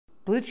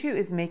Blue Chew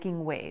is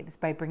making waves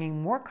by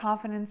bringing more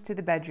confidence to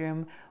the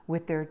bedroom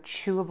with their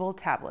chewable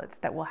tablets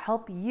that will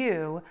help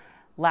you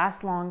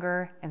last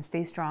longer and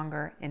stay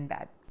stronger in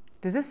bed.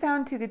 Does this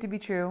sound too good to be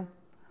true?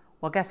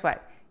 Well, guess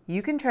what?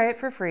 You can try it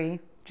for free.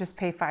 Just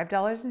pay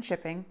 $5 in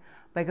shipping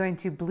by going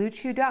to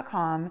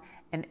bluechew.com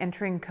and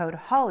entering code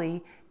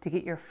HOLLY to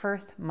get your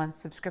first month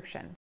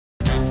subscription.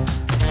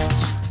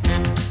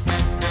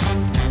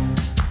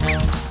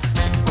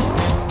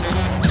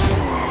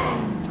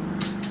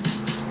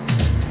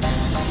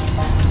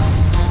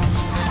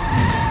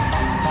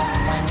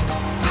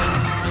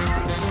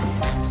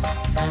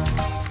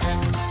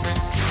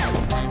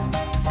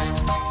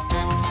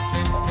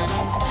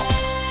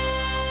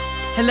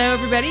 Hello,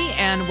 everybody,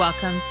 and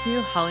welcome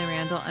to Holly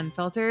Randall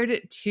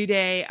Unfiltered.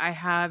 Today, I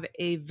have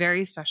a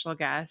very special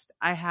guest.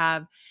 I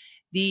have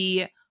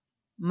the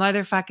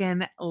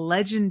motherfucking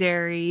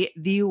legendary,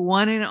 the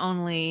one and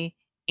only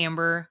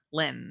Amber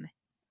Lynn.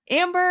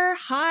 Amber,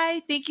 hi.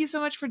 Thank you so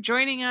much for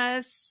joining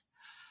us.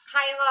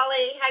 Hi,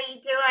 Holly. How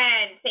you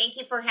doing? Thank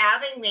you for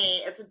having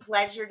me. It's a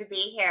pleasure to be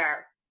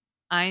here.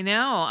 I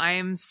know. I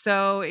am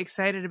so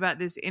excited about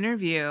this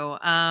interview.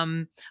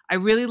 I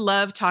really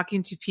love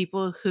talking to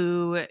people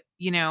who,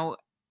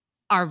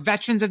 are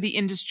veterans of the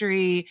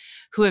industry,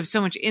 who have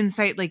so much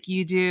insight like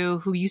you do,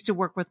 who used to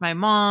work with my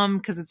mom,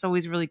 because it's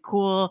always really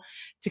cool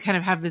to kind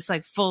of have this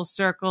like full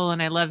circle.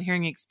 And I love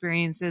hearing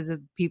experiences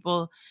of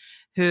people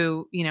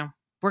who,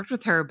 worked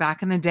with her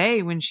back in the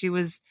day when she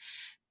was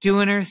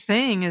doing her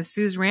thing as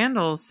Suze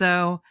Randall.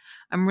 So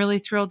I'm really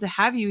thrilled to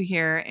have you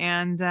here.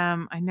 And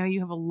I know you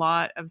have a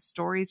lot of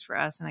stories for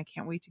us, and I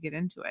can't wait to get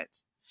into it.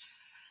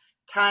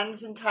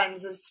 Tons and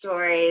tons of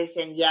stories.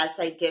 And yes,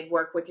 I did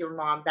work with your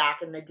mom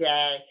back in the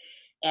day.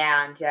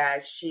 And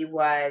she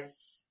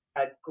was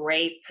a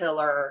great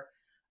pillar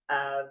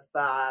of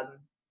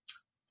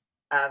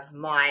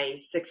my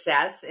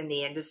success in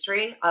the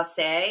industry, I'll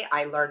say.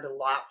 I learned a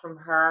lot from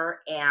her.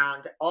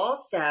 And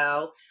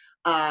also,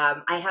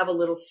 I have a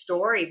little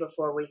story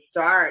before we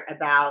start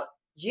about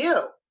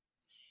you.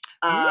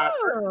 I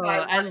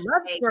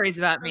love stories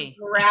about me.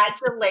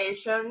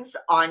 Congratulations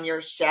on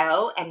your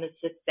show and the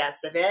success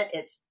of it.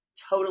 It's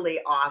totally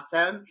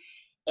awesome.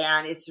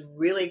 And it's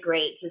really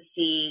great to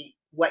see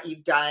what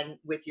you've done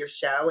with your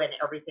show and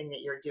everything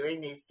that you're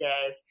doing these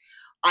days.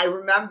 I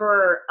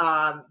remember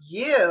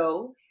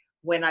you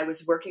when I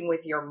was working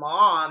with your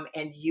mom,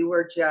 and you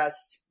were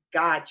just,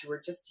 God, you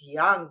were just a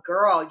young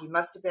girl. You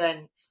must have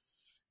been,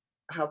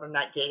 I hope I'm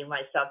not dating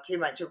myself too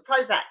much. You were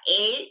probably about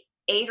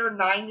 8 or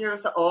 9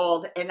 years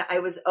old. And I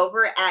was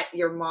over at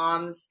your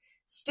mom's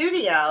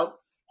studio,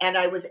 and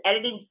I was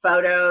editing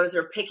photos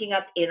or picking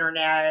up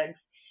internet.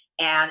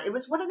 And it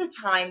was one of the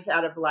times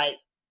out of like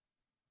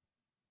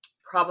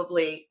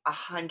probably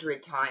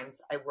 100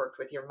 times I worked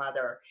with your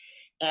mother.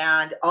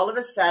 And all of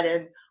a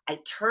sudden I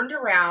turned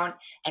around,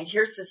 and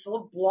here's this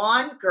little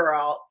blonde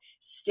girl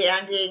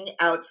standing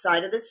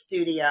outside of the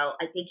studio.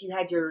 I think you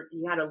had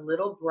a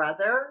little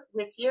brother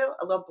with you,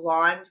 a little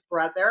blonde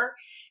brother.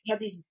 He had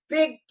these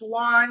big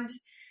blonde,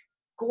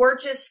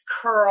 gorgeous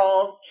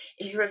curls.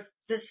 He was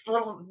this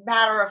little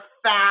matter of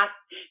fact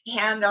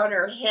hand on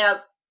her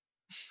hip.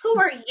 Who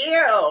are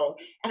you?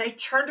 And I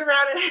turned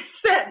around and I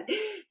said,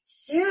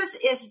 Suze,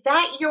 is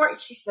that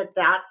yours? She said,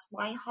 that's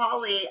my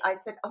Holly. I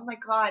said, oh my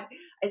God.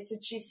 I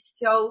said, she's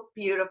so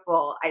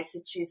beautiful. I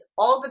said, she's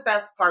all the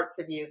best parts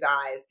of you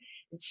guys.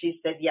 And she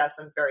said, yes,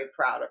 I'm very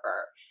proud of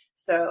her.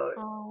 So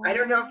Aww. I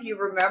don't know if you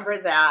remember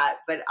that,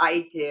 but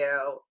I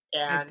do.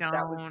 And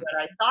that was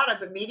what I thought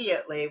of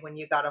immediately when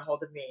you got a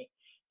hold of me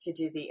to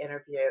do the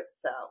interview.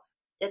 So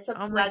it's a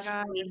pleasure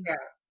to be here.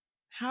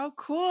 How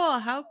cool.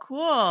 How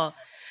cool.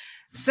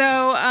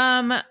 So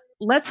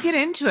let's get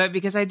into it,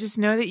 because I just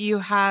know that you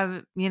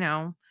have,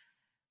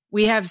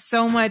 we have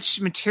so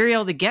much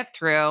material to get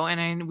through,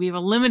 and we have a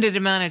limited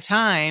amount of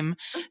time.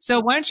 So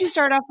why don't you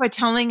start off by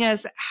telling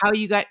us how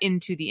you got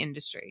into the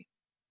industry?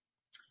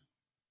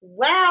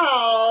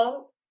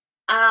 Well,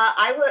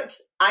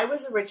 I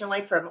was originally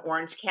from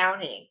Orange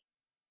County,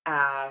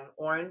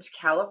 Orange,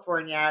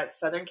 California,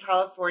 Southern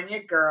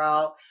California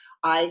girl.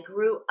 I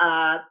grew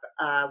up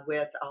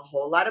with a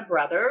whole lot of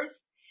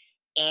brothers.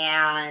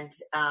 And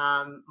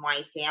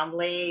my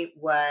family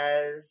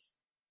was,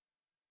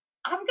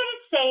 I'm going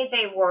to say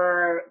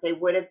they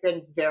would have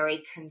been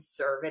very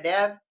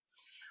conservative.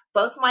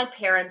 Both my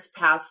parents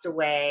passed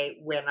away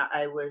when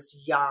I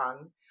was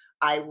young.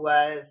 I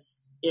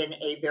was in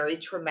a very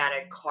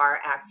traumatic car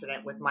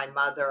accident with my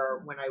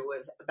mother when I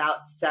was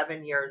about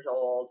 7 years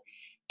old.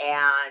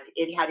 And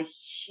it had a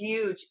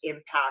huge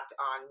impact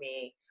on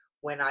me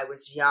when I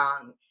was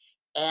young.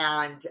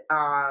 And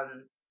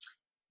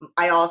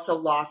I also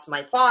lost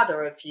my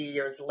father a few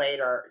years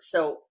later.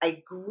 So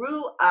I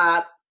grew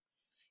up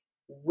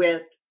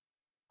with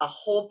a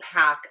whole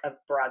pack of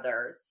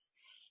brothers.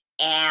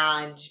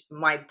 And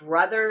my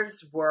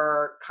brothers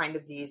were kind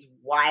of these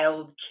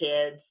wild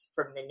kids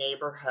from the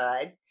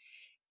neighborhood.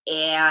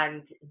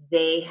 And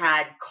they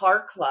had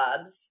car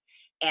clubs,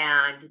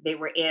 and they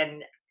were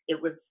in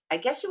I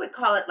guess you would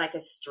call it like a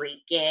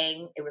street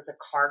gang. It was a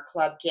car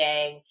club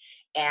gang,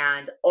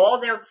 and all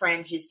their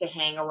friends used to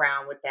hang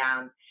around with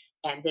them.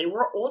 And they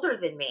were older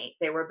than me.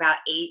 They were about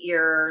 8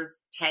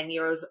 years, 10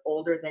 years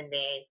older than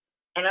me.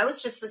 And I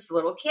was just this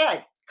little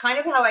kid, kind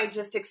of how I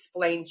just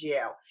explained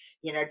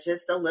you know,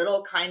 just a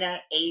little kind of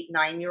 8,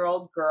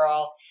 9-year-old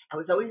girl. I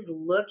was always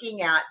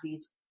looking at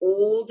these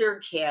older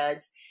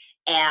kids,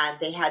 and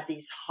they had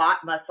these hot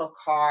muscle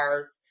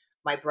cars.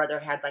 My brother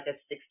had like a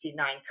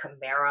 69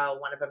 Camaro.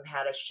 One of them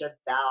had a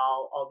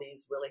Chevelle, all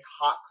these really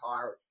hot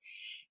cars.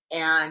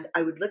 And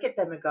I would look at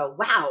them and go,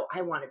 wow,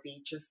 I want to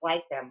be just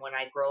like them when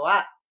I grow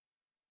up.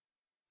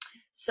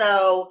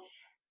 So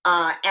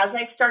as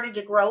I started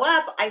to grow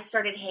up, I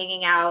started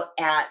hanging out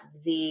at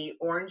the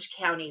Orange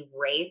County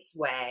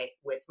Raceway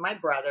with my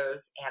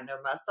brothers and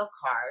their muscle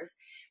cars.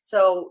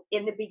 So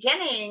in the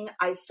beginning,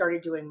 I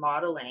started doing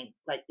modeling,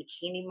 like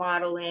bikini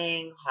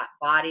modeling, hot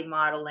body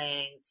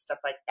modeling, stuff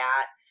like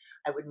that.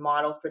 I would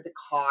model for the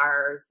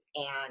cars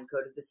and go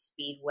to the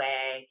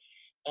speedway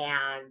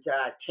and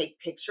take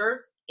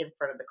pictures in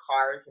front of the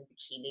cars and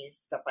bikinis,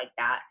 stuff like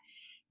that.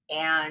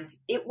 And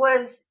it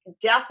was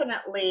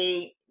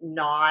definitely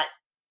not,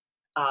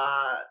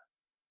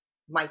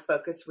 my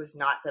focus was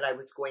not that I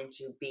was going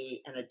to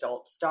be an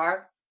adult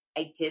star.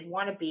 I did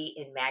want to be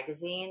in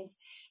magazines,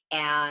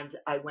 and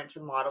I went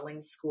to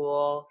modeling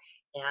school,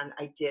 and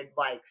I did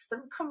like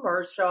some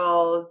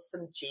commercials,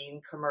 some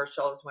jean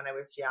commercials when I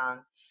was young,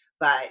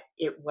 but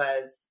it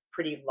was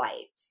pretty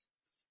light.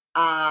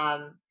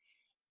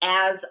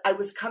 As I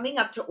was coming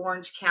up to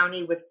Orange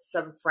County with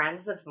some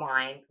friends of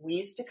mine, we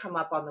used to come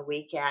up on the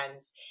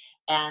weekends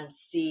and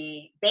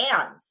see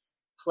bands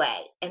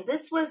play. And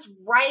this was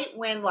right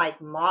when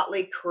like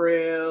Motley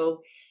Crue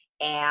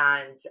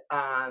and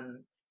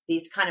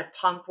these kind of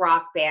punk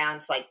rock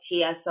bands like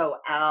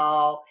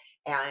TSOL,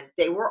 and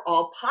they were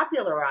all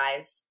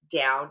popularized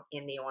down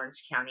in the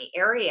Orange County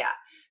area.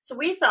 So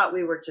we thought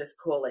we were just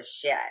cool as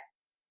shit.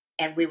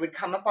 And we would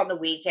come up on the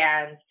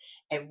weekends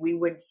and we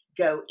would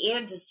go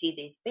in to see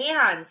these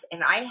bands.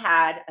 And I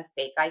had a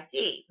fake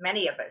ID.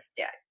 Many of us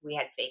did. We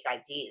had fake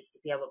IDs to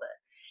be able to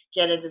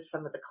get into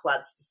some of the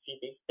clubs to see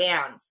these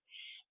bands.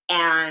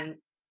 And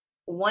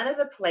one of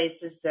the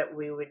places that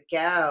we would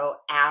go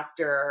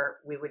after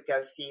we would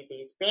go see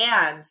these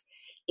bands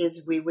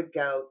is we would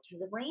go to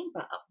the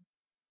Rainbow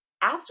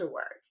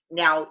afterwards.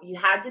 Now, you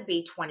had to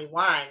be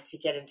 21 to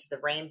get into the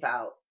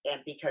Rainbow,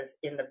 and because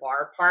in the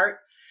bar part,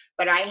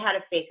 but I had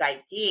a fake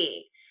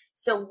ID.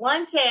 So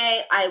one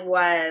day I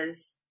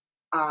was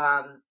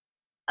up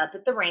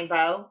at the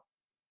Rainbow.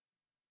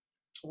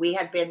 We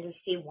had been to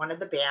see one of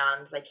the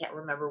bands. I can't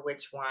remember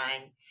which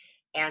one.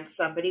 And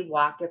somebody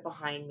walked up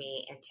behind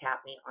me and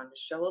tapped me on the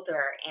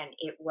shoulder, and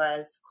it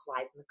was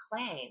Clive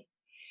McLean.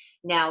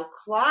 Now,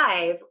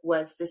 Clive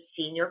was the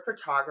senior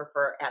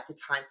photographer at the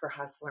time for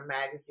Hustler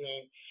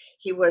magazine.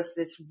 He was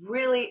this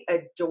really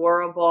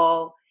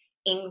adorable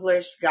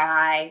English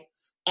guy,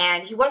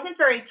 and he wasn't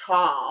very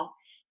tall.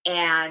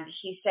 And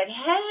he said,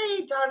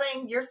 "Hey,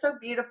 darling, you're so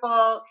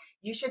beautiful.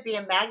 You should be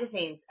in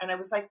magazines." And I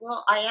was like,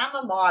 "Well, I am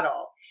a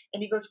model."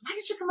 And he goes, "Why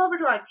don't you come over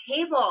to our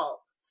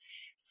table?"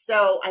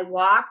 So I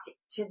walked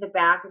to the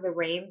back of the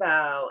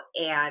Rainbow,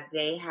 and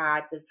they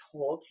had this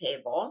whole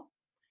table.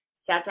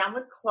 Sat down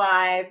with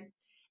Clive,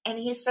 and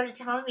he started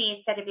telling me,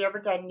 he said, "Have you ever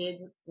done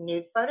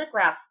nude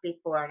photographs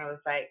before?" And I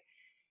was like,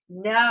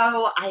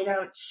 "No, I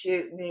don't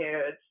shoot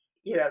nudes."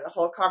 You know, the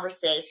whole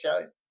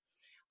conversation.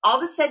 All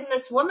of a sudden,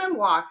 this woman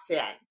walks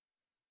in,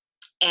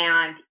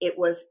 and it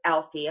was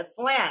Althea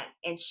Flint.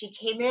 And she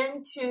came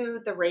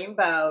into the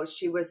Rainbow.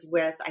 She was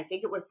with, I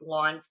think it was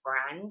Lon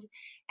Friend,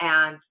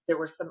 and there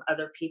were some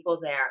other people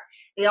there.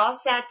 They all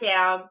sat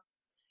down.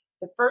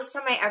 The first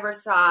time I ever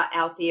saw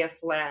Althea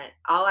Flint,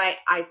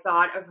 I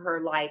thought of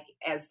her like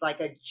as like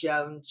a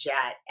Joan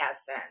Jett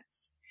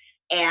essence.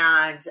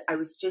 And I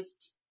was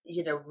just,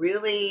 you know,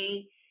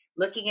 really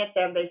looking at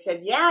them. They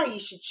said, "Yeah, you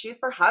should shoot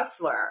for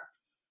Hustler."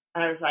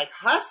 And I was like,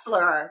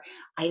 "Hustler?"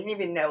 I didn't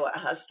even know what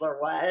Hustler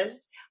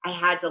was. I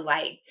had to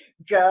like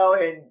go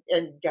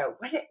and go,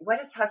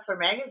 what is Hustler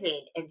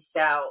magazine? And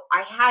so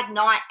I had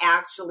not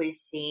actually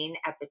seen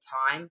at the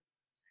time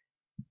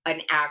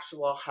an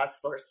actual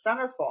Hustler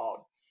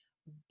centerfold.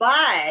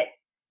 But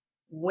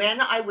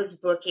when I was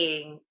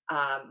booking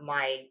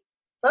my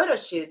photo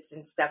shoots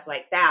and stuff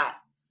like that,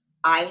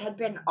 I had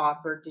been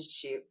offered to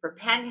shoot for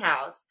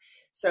Penthouse.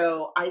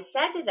 So I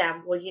said to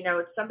them, "Well, you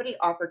know, somebody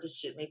offered to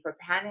shoot me for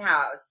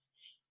Penthouse."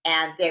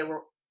 And they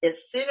were,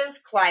 as soon as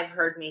Clive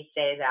heard me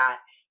say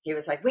that, he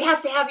was like, "We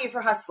have to have you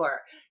for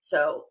Hustler."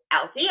 So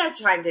Althea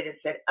chimed in and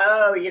said,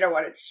 "Oh, you don't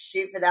want to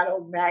shoot for that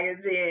old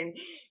magazine.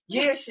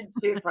 You should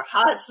shoot for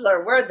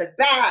Hustler. We're the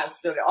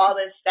best," and all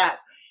this stuff.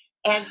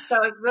 And so I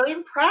was really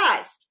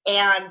impressed.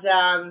 And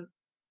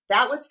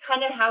that was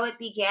kind of how it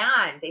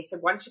began. They said,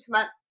 "Why don't you come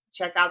up,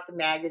 check out the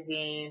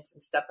magazines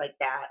and stuff like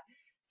that."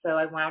 So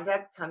I wound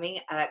up coming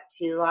up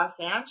to Los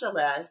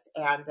Angeles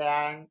and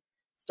then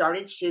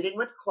started shooting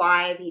with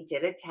Clive. He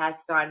did a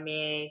test on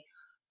me.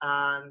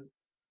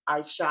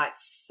 I shot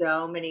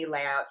so many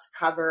layouts,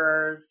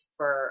 covers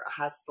for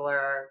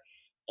Hustler,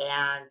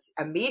 and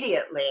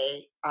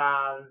immediately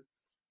I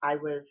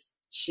was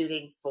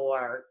shooting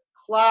for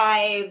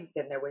Clive.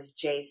 Then there was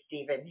J.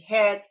 Stephen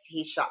Hicks.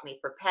 He shot me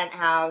for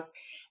Penthouse.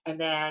 And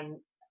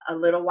then a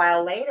little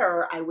while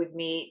later, I would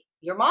meet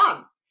your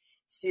mom,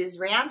 Suze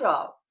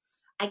Randall.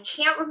 I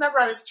can't remember.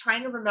 I was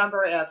trying to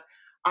remember if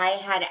I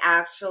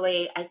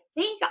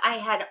think I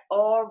had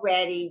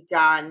already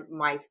done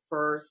my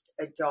first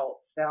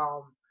adult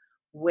film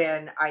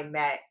when I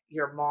met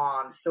your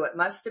mom. So it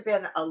must have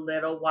been a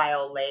little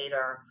while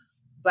later.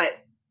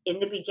 But in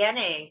the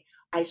beginning,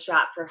 I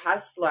shot for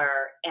Hustler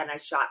and I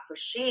shot for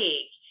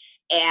Chic.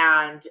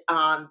 And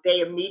they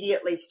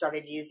immediately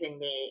started using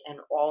me in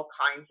all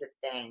kinds of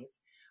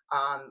things.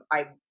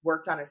 I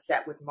worked on a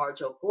set with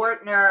Marjo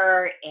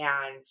Gortner,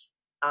 and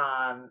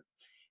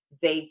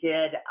they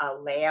did a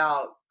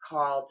layout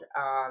called,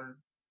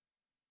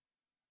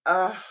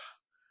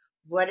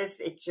 what is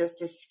it?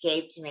 Just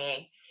escaped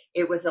me.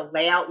 It was a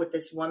layout with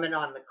this woman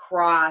on the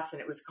cross,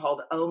 and it was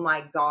called Oh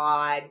My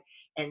God.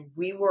 And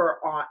we were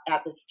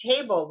at this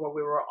table where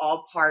we were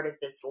all part of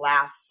this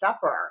Last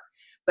Supper.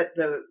 But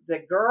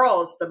the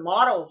girls, the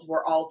models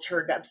were all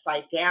turned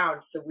upside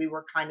down. So we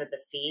were kind of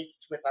the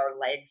feast with our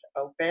legs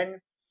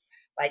open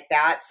like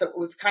that. So it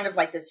was kind of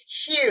like this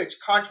huge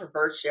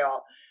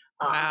controversial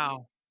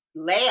Wow.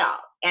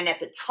 layout. And at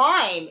the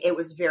time, it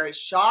was very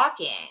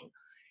shocking.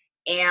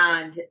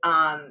 And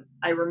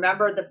I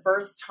remember the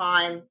first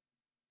time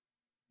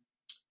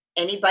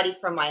anybody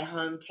from my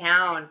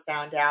hometown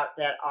found out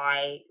that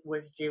I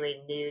was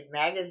doing nude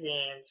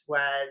magazines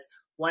was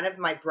one of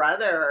my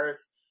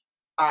brothers.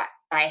 I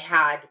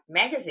had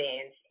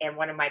magazines, and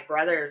one of my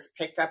brothers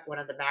picked up one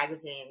of the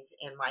magazines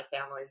in my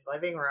family's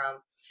living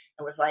room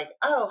and was like,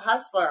 "Oh,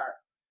 Hustler."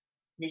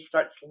 And he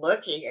starts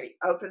looking and he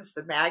opens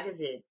the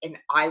magazine, and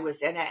I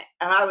was in it.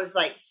 And I was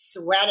like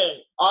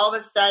sweating all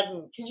of a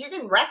sudden because you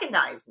didn't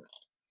recognize me.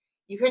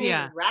 You couldn't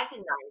even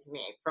recognize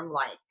me from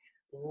like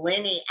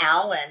Lynn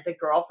Allen, the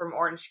girl from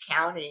Orange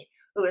County,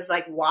 who was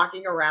like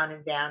walking around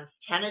in Vans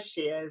tennis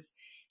shoes,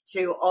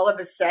 to all of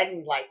a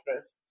sudden like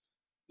this,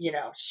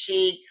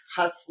 Chic,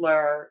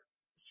 Hustler,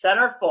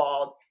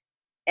 centerfold.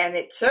 And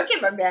it took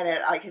him a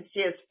minute. I could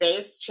see his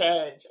face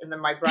change. And then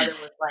my brother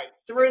was like,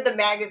 threw the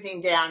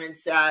magazine down and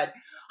said,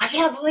 "I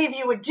can't believe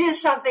you would do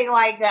something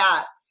like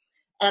that."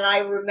 And I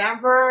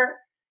remember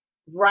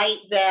right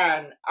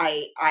then,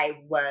 I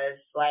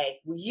was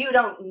like, "You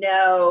don't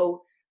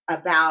know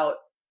about,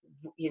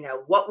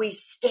 what we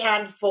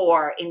stand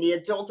for in the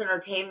adult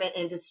entertainment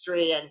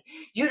industry, and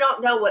you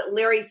don't know what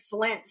Larry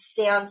Flint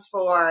stands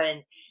for,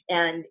 and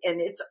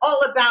it's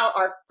all about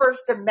our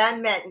First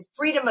Amendment and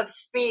freedom of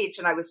speech."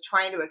 And I was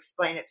trying to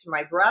explain it to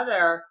my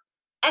brother,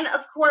 and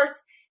of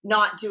course,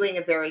 not doing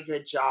a very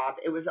good job.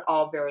 It was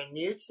all very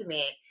new to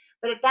me.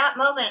 But at that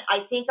moment, I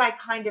think I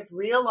kind of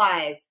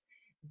realized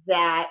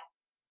that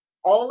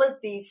all of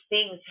these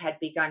things had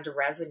begun to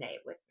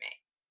resonate with me.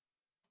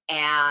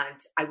 And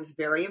I was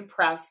very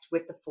impressed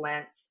with the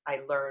Flints.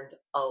 I learned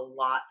a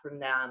lot from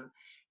them.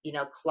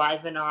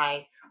 Clive and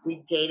I,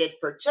 we dated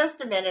for just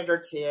a minute or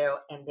two,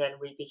 and then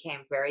we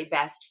became very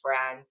best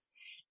friends.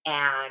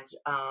 And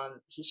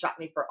he shot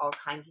me for all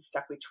kinds of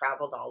stuff. We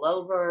traveled all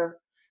over,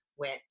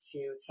 went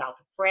to south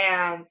of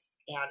France,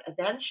 and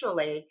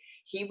eventually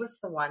he was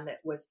the one that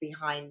was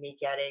behind me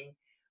getting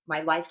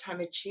my Lifetime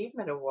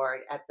Achievement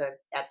Award at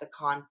the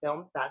Cannes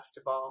Film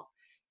Festival,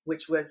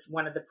 which was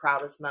one of the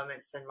proudest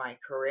moments in my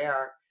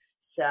career.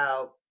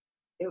 So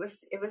it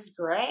was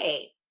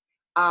great.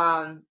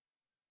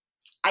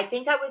 I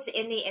think I was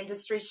in the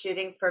industry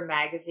shooting for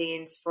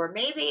magazines for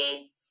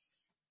maybe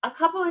a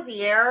couple of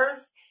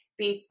years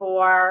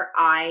before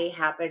I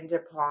happened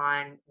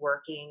upon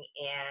working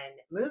in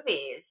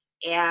movies.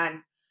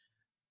 And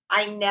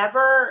I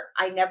never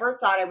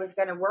thought I was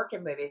going to work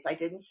in movies. I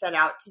didn't set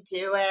out to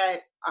do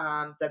it.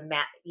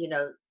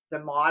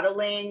 The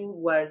modeling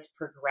was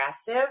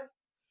progressive.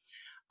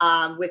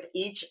 With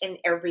each and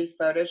every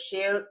photo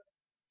shoot,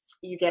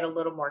 you get a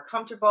little more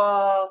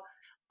comfortable.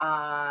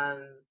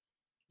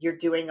 You're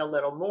doing a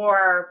little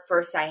more.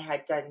 First, I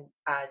had done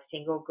a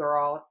single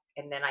girl,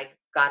 and then I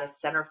got a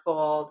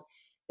centerfold.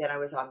 Then I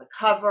was on the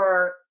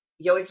cover.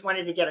 You always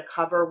wanted to get a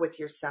cover with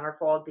your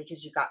centerfold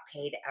because you got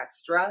paid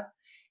extra.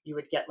 You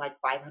would get like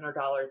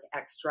 $500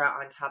 extra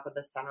on top of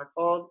the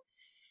centerfold.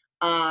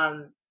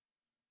 And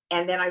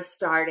then I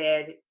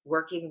started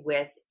working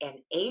with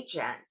an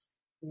agent.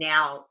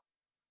 Now,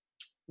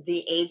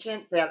 the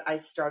agent that I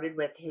started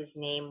with, his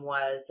name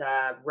was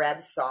Reb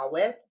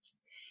Sawitz,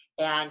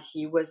 and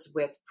he was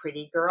with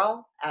Pretty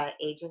Girl, an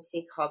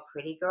agency called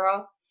Pretty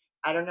Girl.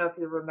 I don't know if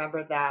you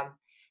remember them,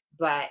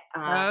 but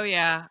oh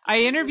yeah,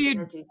 I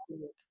interviewed.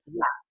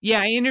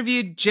 Yeah, I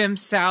interviewed Jim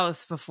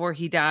South before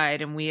he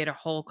died, and we had a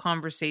whole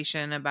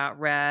conversation about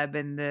Reb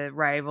and the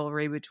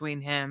rivalry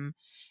between him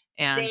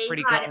and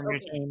Pretty Girl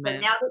Entertainment.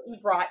 But now that you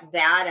brought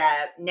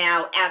that up,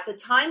 now at the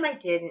time I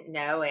didn't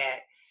know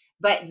it,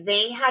 but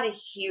they had a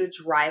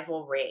huge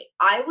rivalry.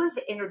 I was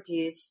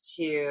introduced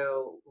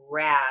to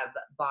Reb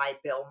by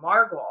Bill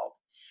Margold.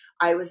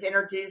 I was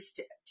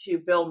introduced to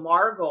Bill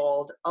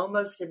Margold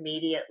almost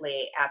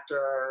immediately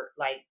after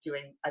like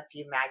doing a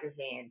few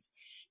magazines.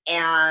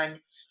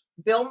 And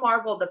Bill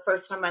Margold, the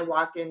first time I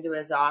walked into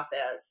his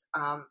office,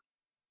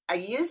 I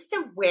used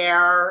to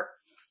wear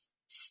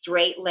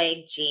straight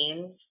leg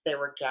jeans. They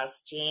were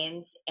Guess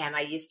jeans, and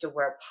I used to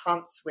wear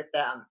pumps with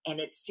them. And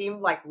it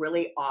seemed like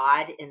really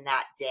odd in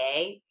that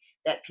day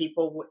that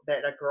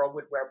that a girl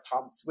would wear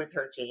pumps with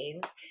her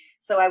jeans.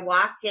 So I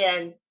walked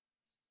in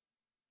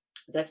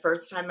the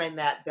first time I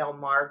met Bill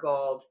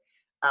Margold.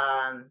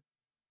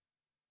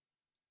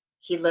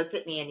 He looked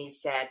at me and he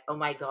said, "Oh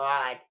my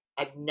God,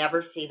 I've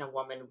never seen a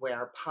woman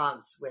wear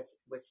pumps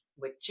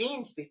with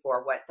jeans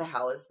before. What the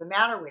hell is the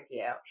matter with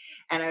you?"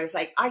 And I was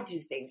like, "I do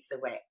things the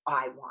way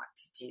I want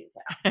to do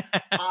them.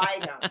 I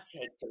don't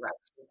take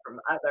direction from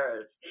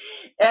others."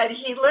 And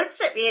he looks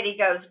at me and he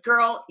goes,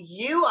 "Girl,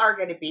 you are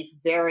going to be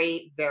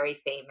very, very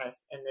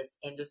famous in this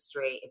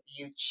industry if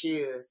you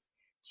choose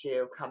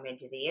to come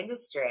into the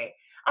industry."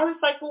 I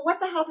was like, "Well, what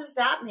the hell does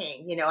that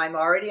mean? You know, I'm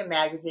already a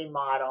magazine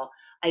model.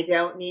 I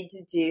don't need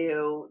to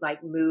do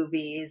like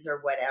movies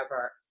or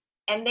whatever."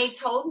 And they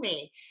told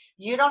me,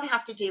 "You don't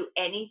have to do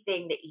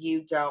anything that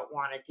you don't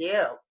want to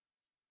do."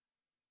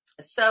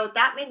 So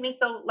that made me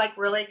feel like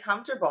really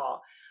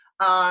comfortable.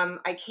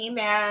 I came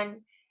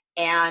in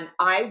and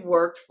I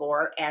worked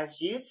for,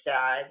 as you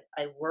said,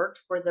 I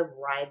worked for the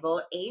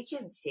rival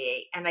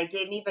agency. And I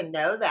didn't even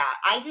know that.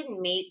 I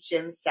didn't meet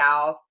Jim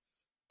South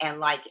and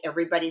like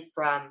everybody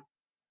from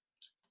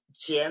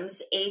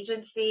Jim's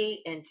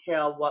agency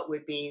until what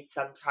would be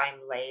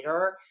sometime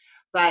later.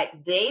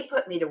 But they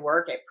put me to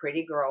work at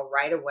Pretty Girl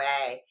right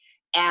away.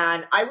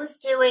 And I was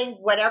doing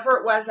whatever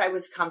it was I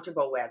was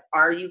comfortable with.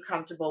 Are you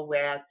comfortable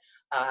with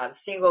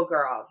single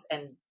girls?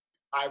 And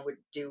I would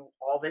do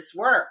all this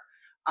work.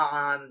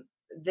 Then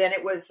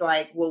it was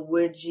like, well,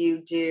 would you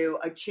do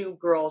a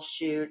 2-girl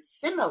shoot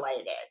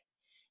simulated?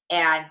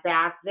 And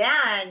back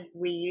then,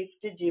 we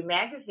used to do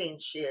magazine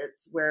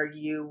shoots where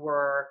you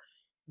were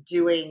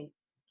doing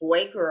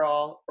boy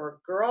girl or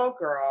girl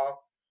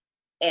girl,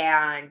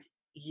 and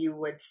you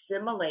would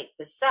simulate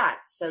the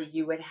sex. So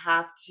you would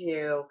have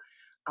to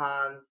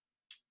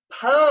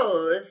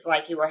pose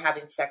like you were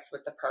having sex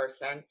with the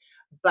person,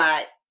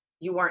 but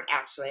you weren't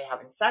actually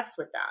having sex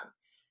with them.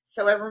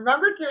 So I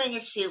remember doing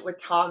a shoot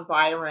with Tom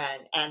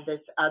Byron and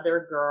this other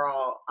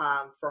girl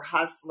for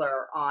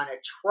Hustler on a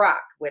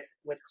truck with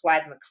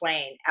Clyde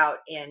McLean out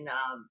in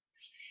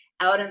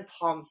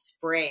Palm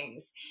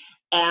Springs.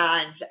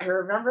 And I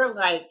remember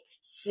like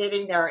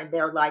sitting there and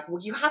they're like,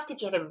 "Well, you have to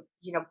get him,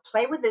 you know,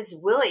 play with his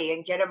willy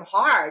and get him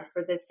hard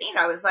for this scene."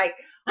 I was like,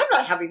 "I'm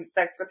not having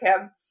sex with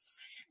him."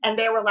 And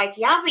they were like,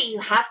 "Yeah, but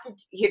you have to,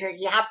 you know,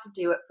 you have to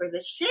do it for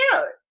the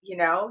shoot. You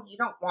know, you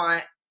don't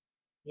want,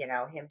 you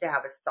know, him to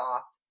have a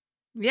soft."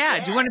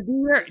 Yeah. Do you want to be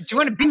here? Do you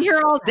want to be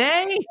here all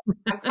day?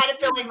 I'm kind of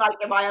feeling like,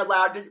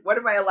 what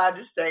am I allowed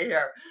to say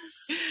here?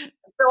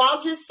 So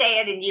I'll just say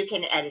it and you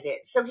can edit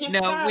it. So he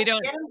said, we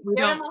don't.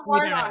 Get him a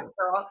hard on,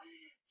 girl."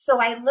 So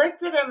I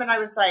looked at him and I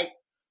was like,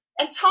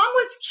 and Tom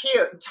was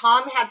cute.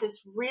 Tom had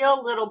this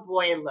real little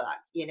boy look,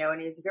 you know, and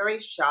he was very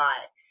shy.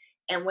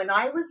 And when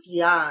I was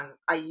young,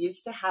 I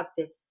used to have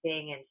this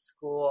thing in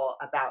school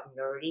about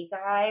nerdy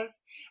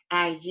guys. And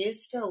I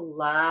used to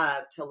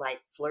love to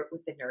like flirt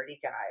with the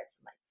nerdy guys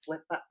and like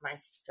flip up my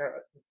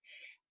skirt and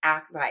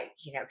act like,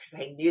 you know, because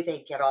I knew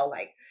they'd get all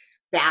like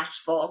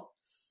bashful.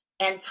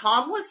 And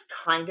Tom was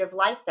kind of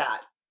like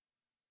that.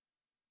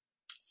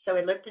 So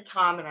I looked at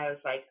Tom and I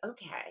was like,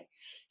 okay.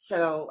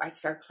 So I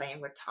started playing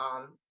with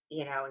Tom,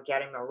 you know, and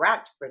getting him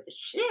erect for the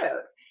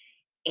shoot.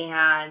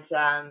 And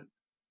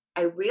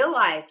I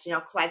realized, you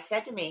know, Clive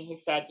said to me, he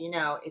said, "You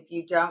know, if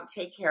you don't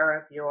take care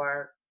of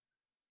your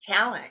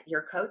talent,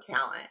 your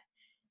co-talent,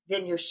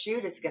 then your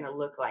shoot is going to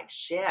look like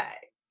shit."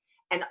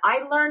 And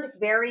I learned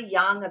very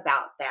young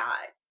about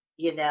that,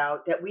 you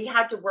know, that we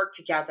had to work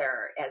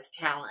together as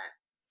talent.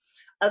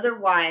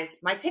 Otherwise,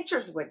 my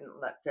pictures wouldn't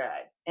look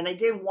good. And I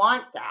didn't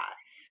want that.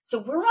 So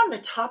we're on the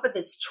top of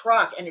this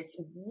truck and it's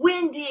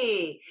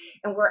windy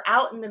and we're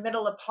out in the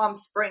middle of Palm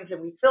Springs.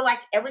 And we feel like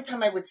every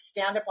time I would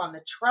stand up on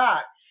the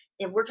truck,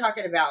 and we're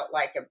talking about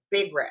like a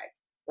big rig.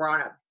 We're on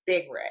a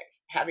big rig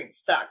having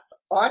sex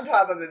on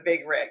top of a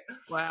big rig.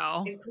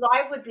 Wow. And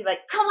Clive would be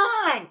like, "Come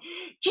on,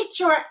 get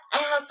your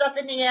ass up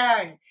in the air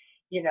and,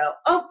 you know,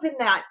 open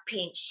that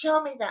pink,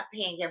 show me that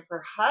pink." And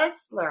for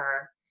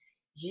Hustler,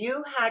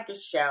 you had to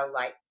show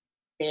like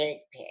big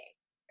pink.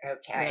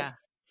 Okay. Yeah.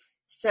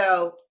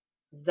 So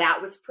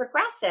that was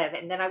progressive.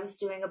 And then I was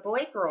doing a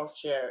boy girl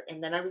shoot,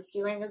 and then I was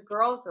doing a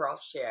girl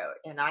shoot.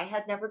 And I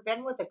had never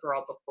been with a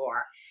girl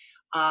before.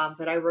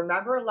 But I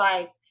remember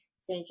like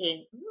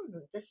thinking,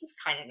 this is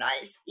kind of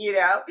nice, you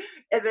know?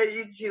 And then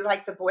you do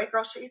like the boy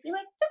girl shoot, you'd be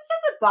like, "This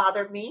doesn't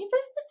bother me.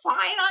 This is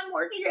fine. I'm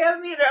working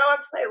him, you know, I'm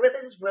playing with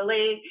his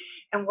willy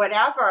and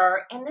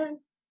whatever." And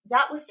then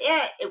that was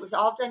it. It was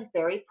all done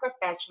very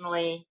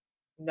professionally.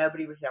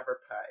 Nobody was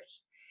ever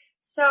pushed.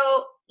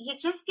 So you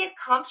just get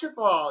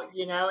comfortable,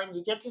 you know, and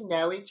you get to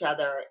know each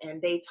other.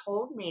 And they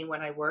told me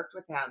when I worked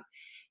with him,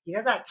 you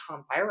know, that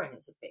Tom Byron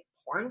is a big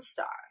porn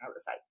star. And I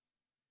was like,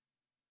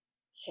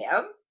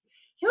 him?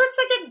 He looks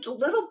like a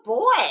little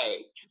boy.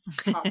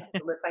 'Cause Tom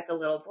looked like a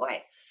little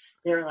boy.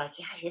 They were like,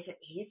 yeah,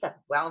 he's a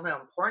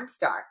well-known porn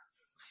star.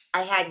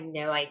 I had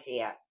no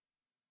idea.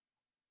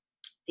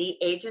 The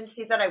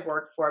agency that I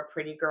worked for,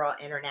 Pretty Girl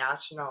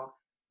International,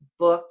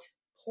 booked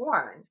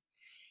porn.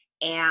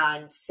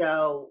 And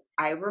so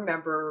I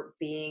remember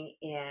being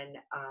in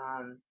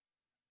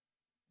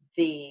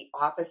the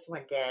office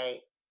one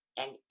day,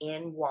 and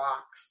in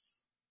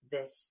walks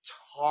this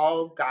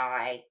tall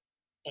guy,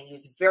 and he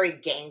was very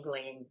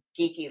gangly and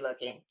geeky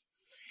looking.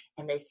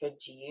 And they said,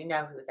 do you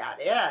know who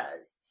that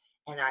is?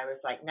 And I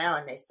was like, no.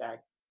 And they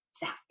said,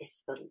 that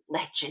is the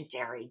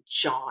legendary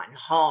John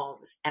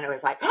Holmes. And I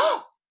was like,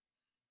 oh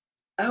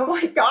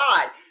my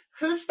God,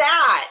 who's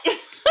that?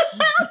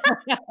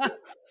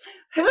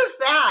 Who's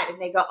that?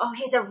 And they go, oh,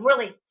 he's a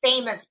really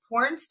famous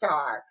porn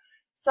star.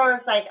 So I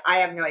was like, I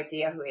have no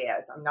idea who he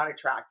is. I'm not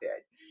attracted.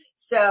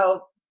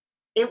 So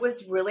it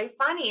was really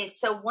funny.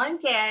 So one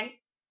day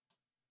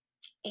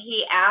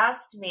he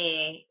asked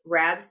me,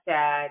 Reb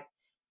said,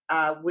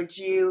 would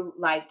you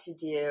like to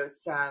do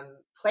some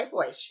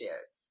Playboy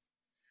shoots?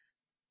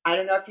 I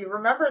don't know if you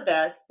remember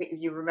this, but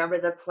you remember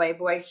the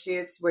Playboy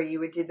shoots where you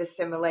would do the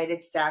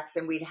simulated sex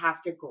and we'd have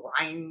to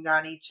grind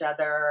on each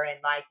other and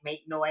like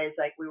make noise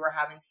like we were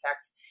having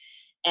sex.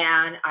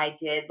 And I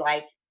did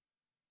like,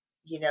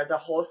 you know, the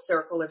whole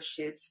circle of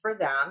shoots for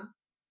them.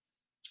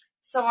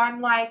 So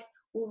I'm like,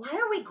 well, why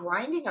are we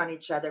grinding on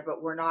each other,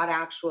 but we're not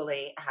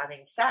actually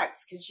having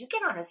sex? Because you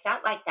get on a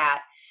set like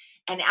that,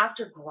 and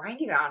after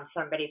grinding on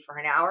somebody for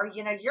an hour,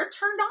 you know, you're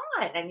turned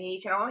on. I mean,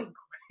 you can only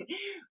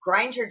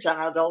grind your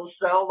genitals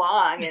so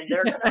long, and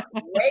they're going to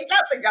wake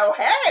up and go,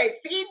 hey,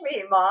 feed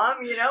me, Mom.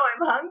 You know,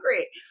 I'm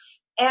hungry.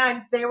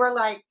 And they were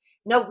like,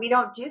 no, we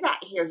don't do that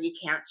here. You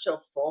can't show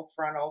full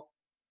frontal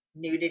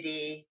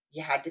nudity.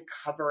 You had to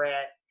cover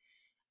it.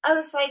 I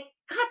was like,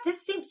 God,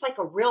 this seems like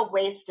a real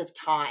waste of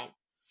time.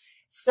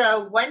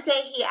 So one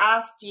day he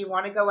asked, do you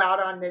want to go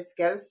out on this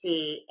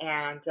go-see?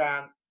 And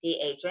the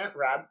agent,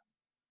 Reb.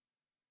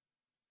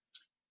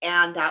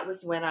 And that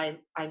was when I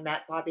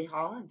met Bobby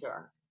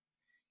Hollander.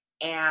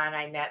 And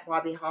I met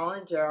Bobby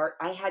Hollander.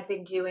 I had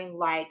been doing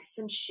like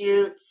some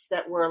shoots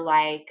that were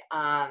like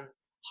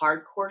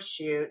hardcore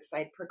shoots.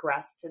 I'd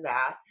progressed to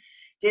that.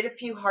 Did a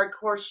few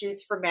hardcore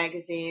shoots for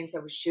magazines. I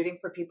was shooting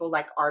for people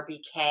like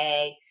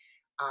RBK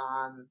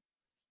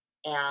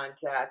and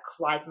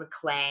Clive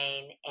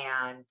McLean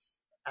and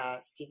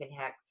Stephen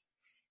Hicks.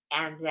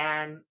 And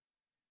then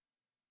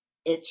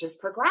it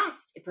just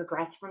progressed. It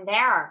progressed from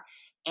there.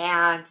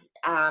 And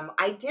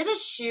I did a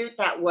shoot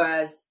that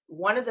was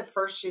one of the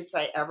first shoots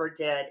I ever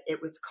did.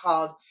 It was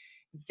called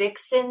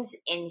Vixens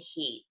in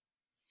Heat.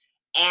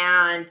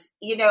 And,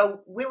 you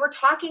know, we were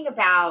talking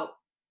about,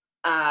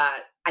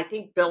 I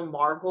think Bill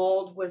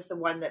Margold was the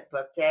one that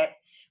booked it.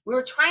 We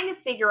were trying to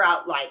figure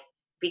out, like,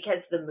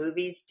 because the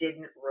movies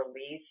didn't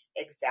release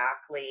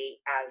exactly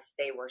as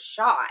they were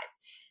shot.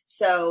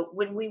 So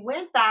when we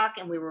went back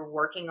and we were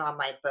working on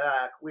my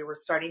book, we were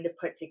starting to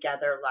put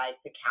together like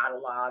the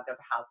catalog of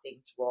how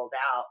things rolled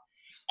out.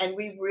 And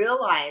we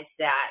realized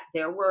that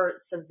there were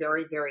some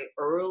very, very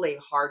early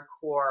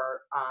hardcore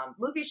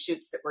movie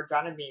shoots that were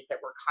done of me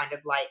that were kind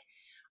of like,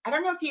 I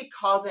don't know if you'd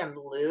call them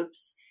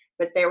loops,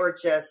 but they were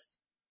just,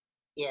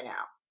 you know,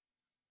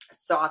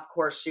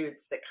 softcore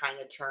shoots that kind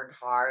of turned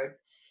hard.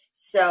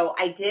 So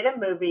I did a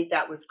movie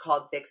that was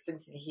called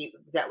Vixens in Heat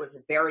that was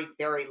a very,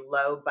 very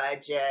low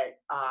budget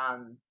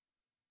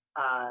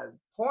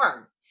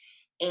porn.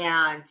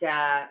 And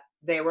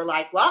they were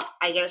like, well,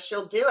 I guess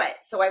you'll do it.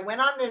 So I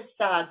went on this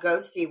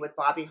go-see with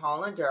Bobby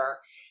Hollander.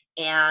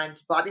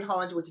 And Bobby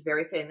Hollander was a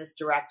very famous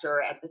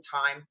director at the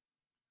time.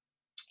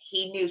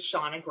 He knew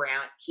Shauna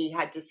Grant. He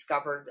had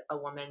discovered a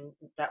woman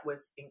that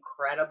was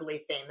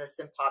incredibly famous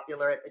and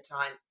popular at the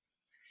time.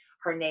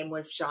 Her name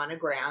was Shauna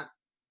Grant.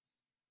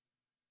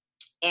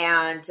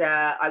 And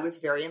I was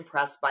very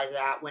impressed by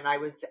that. When I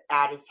was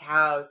at his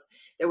house,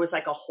 there was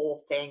like a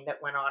whole thing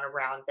that went on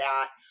around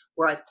that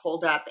where I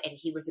pulled up and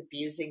he was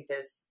abusing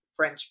this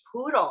French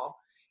poodle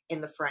in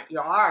the front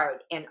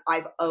yard. And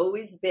I've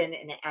always been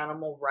an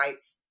animal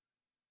rights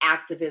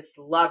activist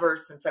lover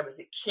since I was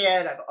a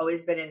kid. I've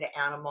always been into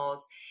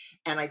animals.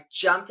 And I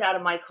jumped out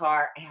of my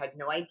car. I had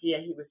no idea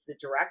he was the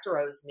director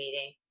I was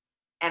meeting.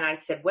 And I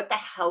said, what the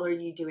hell are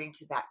you doing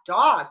to that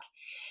dog?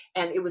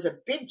 And it was a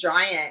big,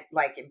 giant,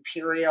 like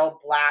imperial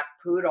black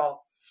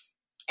poodle.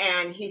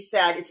 And he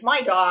said, it's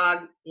my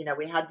dog. You know,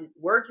 we had the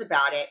words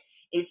about it.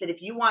 He said,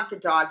 if you want the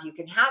dog, you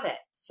can have it.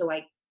 So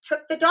I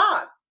took the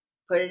dog,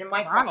 put it in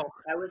my car.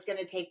 I was going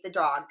to take the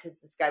dog because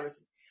this guy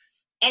was,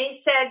 and he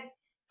said,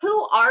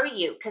 who are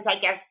you? Because I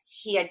guess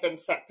he had been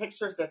sent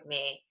pictures of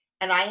me.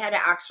 And I had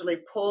actually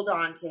pulled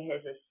onto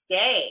his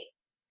estate.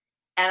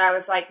 And I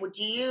was like, would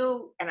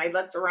you? And I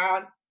looked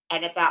around.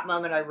 And at that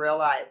moment, I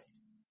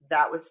realized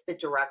that was the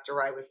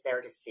director I was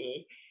there to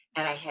see.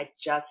 and I had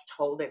just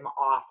told him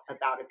off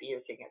about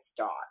abusing his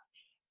dog.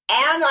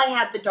 And I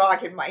had the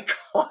dog in my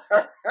car.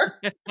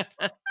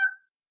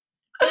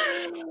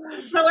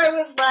 So I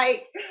was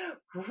like,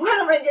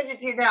 what am I going to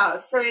do now?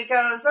 So he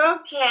goes,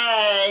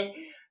 okay,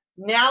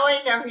 now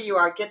I know who you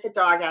are. Get the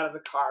dog out of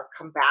the car.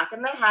 Come back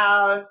in the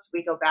house.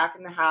 We go back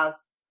in the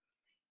house.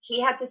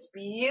 He had this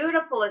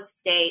beautiful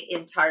estate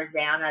in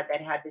Tarzana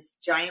that had this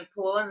giant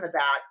pool in the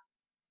back.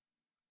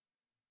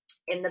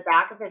 In the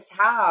back of his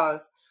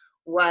house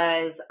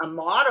was a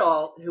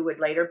model who would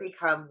later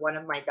become one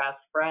of my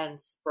best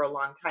friends for a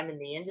long time in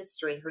the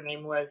industry. Her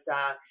name was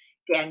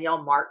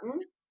Danielle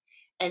Martin.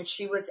 And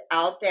she was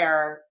out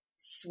there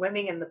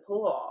swimming in the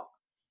pool.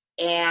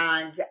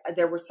 And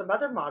there were some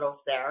other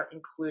models there,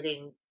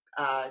 including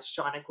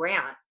Shauna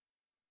Grant.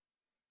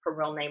 Her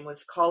real name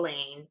was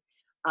Colleen,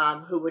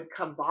 who would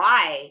come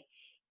by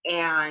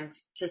and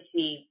to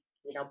see,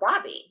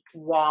 Bobby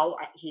while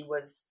he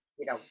was,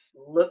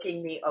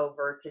 looking me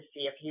over to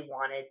see if he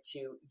wanted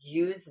to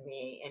use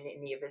me in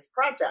any of his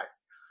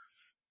projects.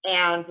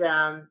 And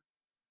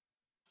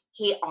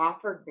he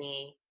offered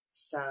me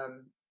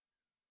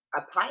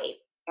a pipe.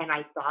 And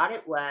I thought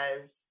it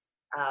was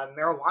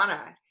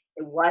marijuana.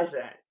 It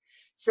wasn't.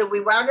 So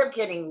we wound up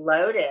getting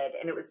loaded,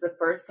 and it was the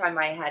first time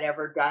I had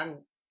ever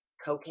done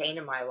cocaine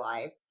in my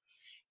life.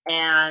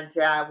 And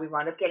we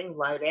wound up getting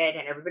loaded,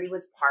 and everybody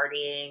was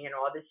partying, and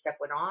all this stuff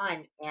went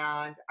on.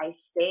 And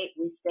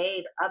we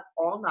stayed up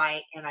all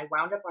night, and I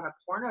wound up on a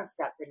porno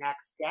set the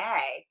next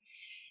day.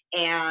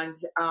 And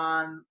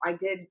I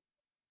did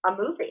a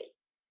movie.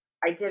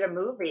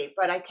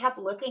 But I kept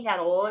looking at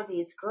all of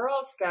these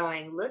girls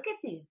going, look at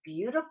these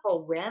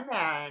beautiful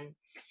women.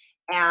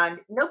 And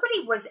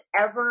nobody was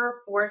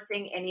ever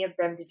forcing any of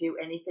them to do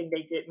anything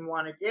they didn't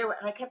want to do.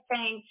 And I kept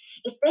saying,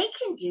 if they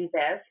can do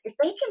this, if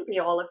they can be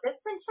all of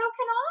this, then so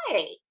can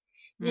I,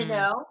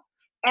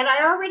 And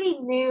I already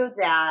knew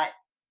that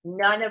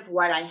none of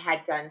what I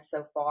had done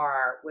so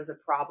far was a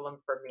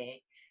problem for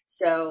me.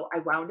 So I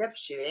wound up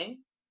shooting.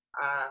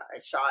 I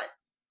shot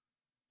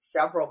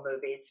several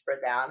movies for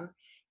them.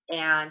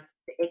 And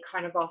it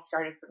kind of all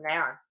started from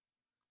there.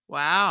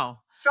 Wow.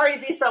 Sorry to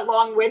be so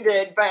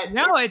long-winded, but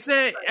no, it's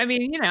a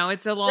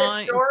long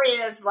the story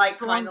is like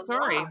kind of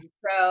long.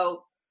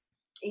 So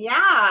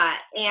yeah.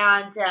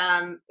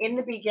 And in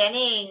the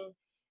beginning,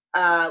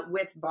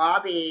 with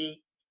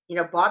Bobby,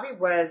 Bobby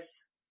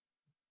was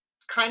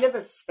kind of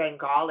a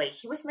Svengali.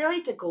 He was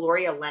married to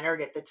Gloria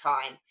Leonard at the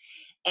time.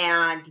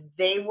 And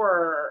they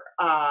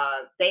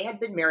had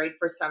been married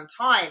for some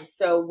time.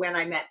 So when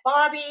I met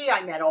Bobby,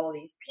 I met all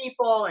these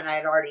people, and I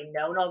had already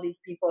known all these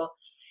people,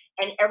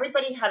 and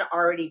everybody had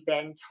already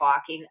been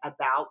talking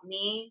about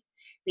me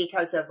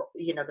because of,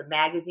 the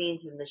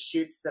magazines and the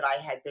shoots that I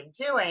had been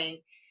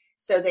doing.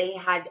 So they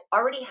had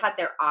already had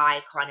their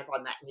eye kind of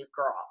on that new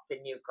girl.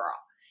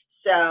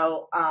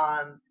 So,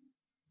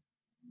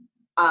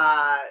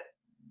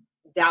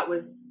 that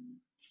was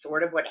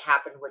sort of what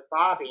happened with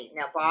Bobby.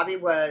 Now, Bobby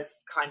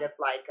was kind of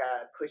like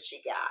a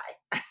pushy guy.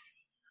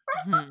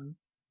 Mm-hmm.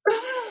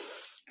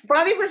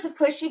 Bobby was a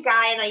pushy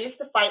guy, and I used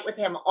to fight with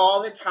him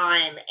all the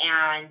time.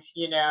 And,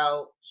 he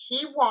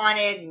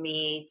wanted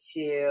me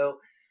to,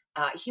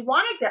 he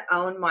wanted to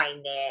own my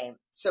name.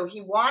 So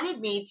he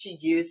wanted me to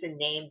use a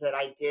name that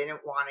I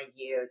didn't want to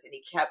use. And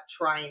he kept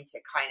trying to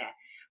kind of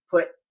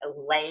put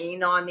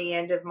Lane on the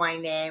end of my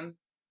name.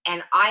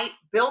 And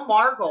Bill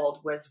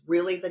Margold was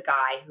really the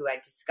guy who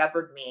had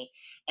discovered me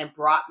and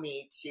brought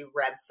me to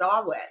Reb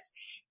Sawitz.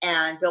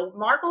 And Bill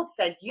Margold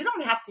said, you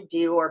don't have to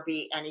do or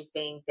be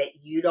anything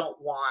that you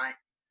don't want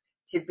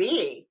to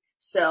be.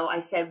 So I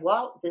said,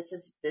 well, this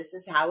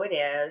is how it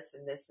is,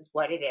 and this is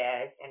what it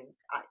is. And,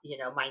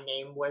 my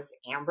name was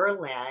Amber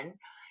Lynn.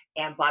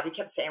 And Bobby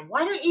kept saying,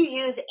 why don't you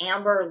use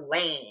Amber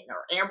Lane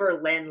or Amber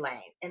Lynn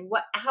Lane? And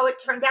how it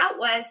turned out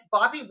was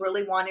Bobby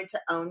really wanted to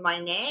own my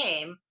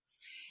name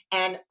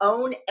and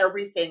own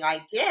everything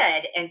I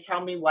did and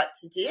tell me what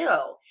to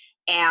do.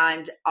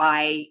 And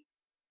I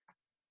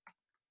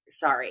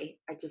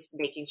just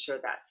making sure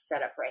that's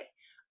set up right.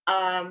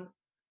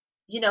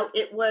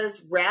 It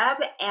was Reb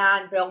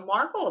and Bill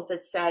Margold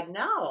that said,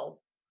 no,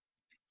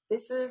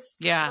 this is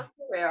her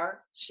career.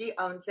 She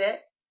owns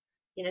it.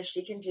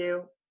 She can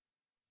do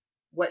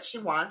what she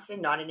wants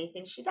and not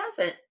anything she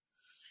doesn't.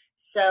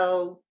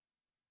 So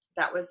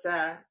that was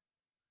that.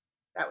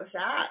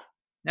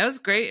 That was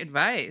great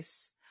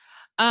advice.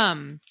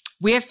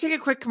 We have to take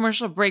a quick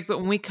commercial break, but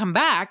when we come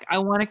back, I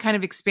want to kind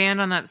of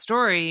expand on that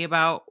story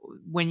about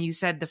when you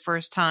said the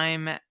first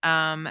time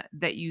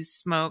that you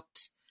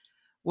smoked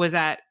was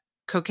at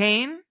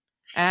cocaine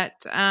and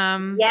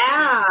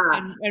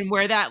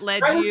where that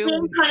led you.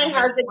 I'm kind of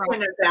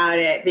hesitant about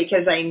it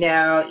because I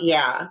know,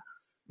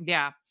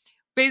 yeah.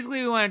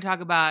 Basically, we want to talk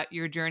about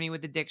your journey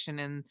with addiction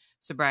and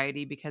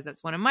sobriety because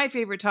that's one of my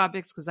favorite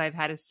topics because I've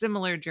had a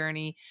similar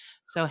journey.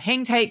 So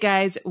hang tight,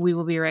 guys. We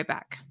will be right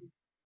back.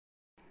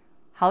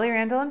 Holly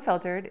Randall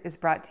Unfiltered is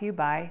brought to you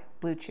by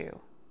Blue Chew.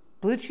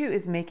 Blue Chew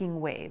is making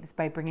waves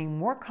by bringing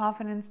more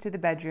confidence to the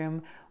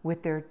bedroom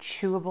with their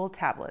chewable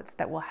tablets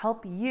that will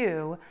help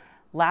you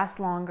last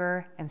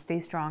longer, and stay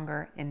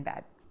stronger in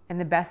bed. And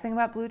the best thing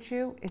about Blue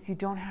Chew is you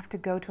don't have to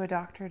go to a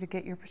doctor to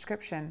get your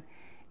prescription.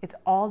 It's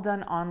all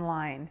done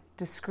online,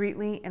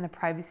 discreetly in the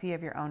privacy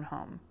of your own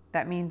home.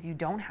 That means you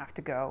don't have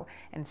to go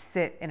and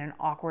sit in an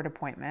awkward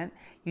appointment.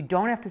 You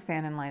don't have to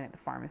stand in line at the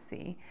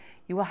pharmacy.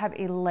 You will have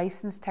a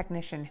licensed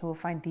technician who will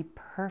find the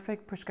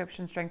perfect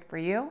prescription strength for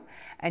you,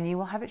 and you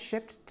will have it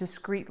shipped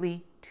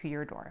discreetly to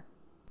your door.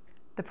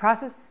 The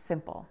process is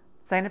simple.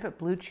 Sign up at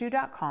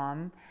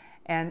bluechew.com,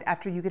 and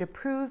after you get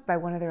approved by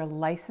one of their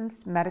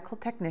licensed medical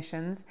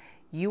technicians,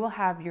 you will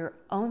have your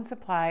own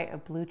supply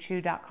of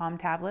bluechew.com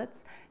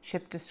tablets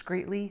shipped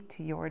discreetly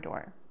to your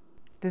door.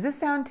 Does this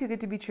sound too good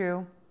to be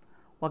true?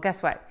 Well,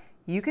 guess what?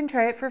 You can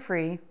try it for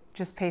free.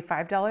 Just pay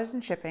 $5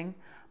 in shipping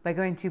by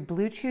going to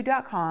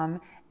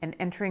bluechew.com and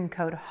entering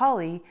code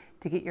HOLLY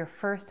to get your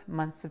first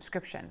month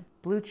subscription.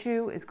 Blue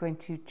Chew is going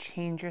to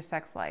change your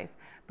sex life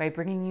by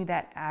bringing you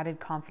that added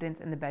confidence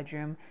in the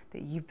bedroom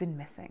that you've been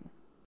missing.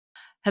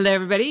 Hello,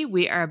 everybody.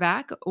 We are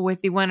back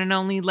with the one and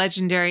only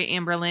legendary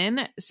Amber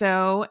Lynn.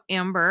 So,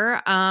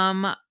 Amber,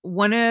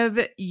 one of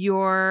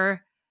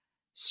your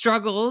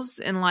struggles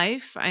in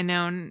life, I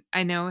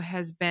know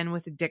has been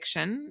with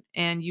addiction,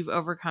 and you've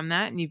overcome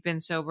that, and you've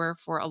been sober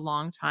for a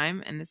long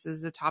time. And this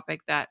is a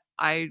topic that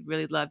I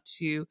really love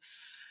to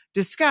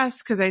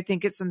discuss because I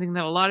think it's something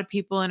that a lot of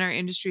people in our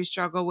industry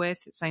struggle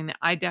with. It's something that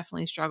I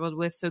definitely struggled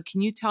with. So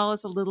can you tell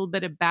us a little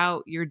bit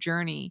about your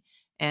journey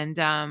and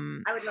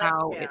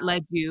how it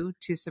led you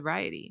to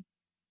sobriety?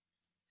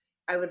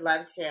 I would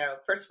love to.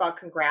 First of all,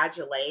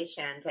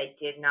 congratulations. I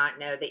did not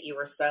know that you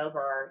were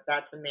sober.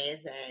 That's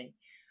amazing.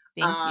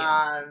 Thank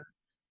you.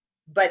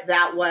 But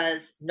that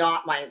was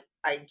not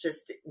I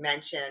just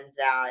mentioned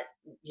that,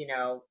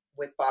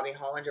 with Bobby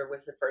Hollander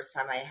was the first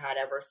time I had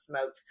ever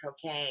smoked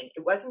cocaine.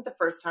 It wasn't the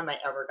first time I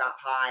ever got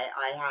high.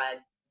 I had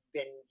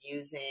been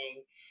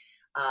using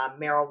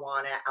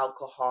marijuana,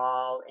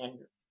 alcohol,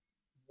 and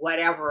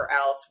whatever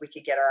else we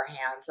could get our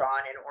hands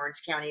on in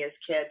Orange County as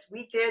kids.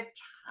 We did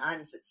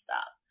tons of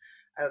stuff.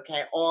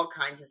 Okay, all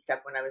kinds of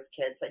stuff when I was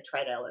kids. I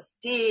tried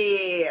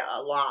LSD,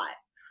 a lot.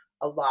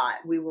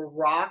 We were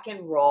rock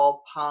and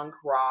roll, punk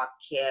rock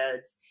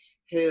kids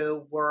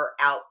who were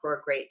out for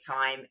a great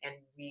time, and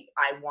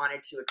I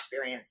wanted to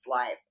experience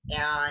life.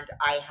 And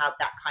I have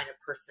that kind of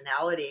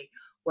personality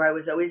where I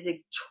was always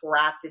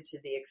attracted to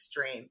the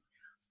extremes,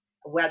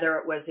 whether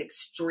it was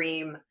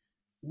extreme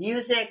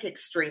music,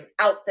 extreme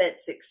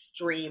outfits,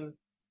 extreme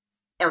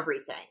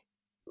everything.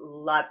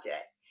 Loved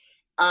it.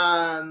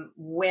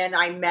 When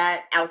I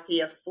met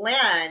Althea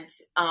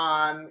Flint,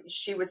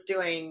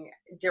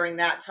 during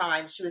that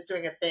time, she was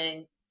doing a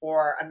thing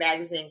for a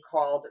magazine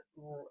called,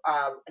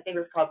 I think it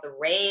was called The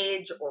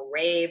Rage or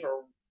Rave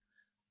or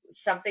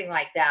something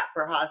like that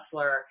for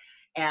Hustler.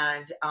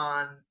 And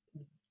I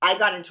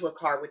got into a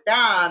car with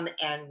them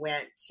and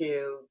went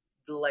to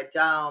the La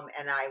Dome,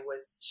 and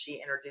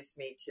she introduced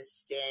me to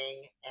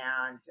Sting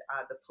and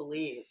the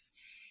Police.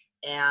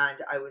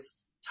 And I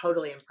was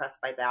totally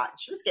impressed by that.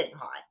 She was getting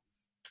high.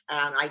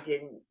 And I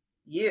didn't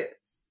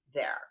use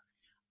there.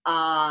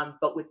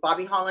 But with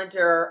Bobby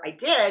Hollander, I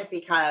did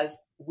because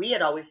we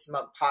had always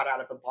smoked pot out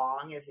of a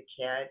bong as a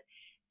kid.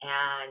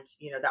 And,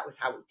 that was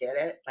how we did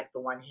it, like the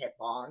one-hit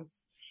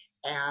bongs.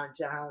 And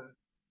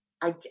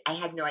I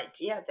had no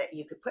idea that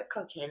you could put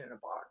cocaine in a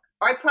bong.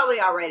 Or I probably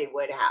already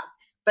would have.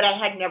 But I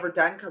had never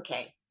done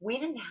cocaine. We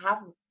didn't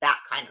have that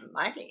kind of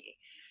money.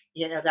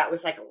 That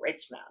was like a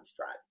rich man's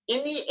drug.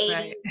 In the 80s,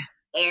 right.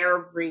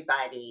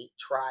 Everybody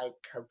tried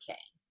cocaine.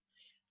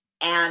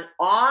 And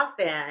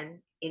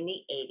often in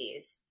the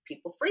 80s,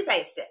 people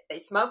freebased it. They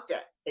smoked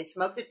it. They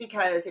smoked it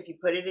because if you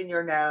put it in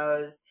your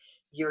nose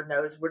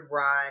would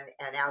run.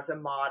 And as a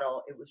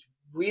model, it was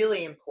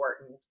really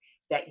important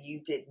that you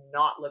did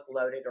not look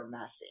loaded or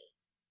messy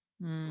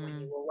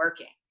when you were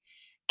working.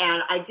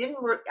 And I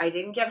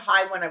didn't get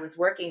high when I was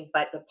working,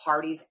 but the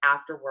parties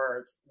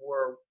afterwards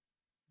were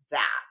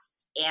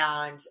vast.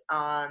 And,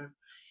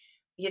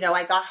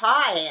 I got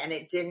high and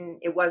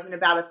it wasn't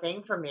about a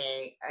thing for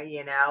me.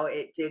 It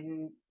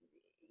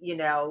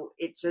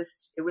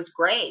was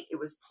great. It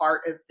was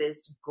part of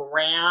this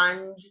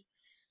grand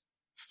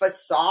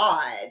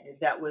facade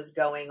that was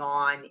going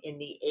on in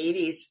the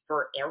 80s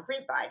for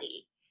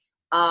everybody.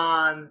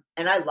 And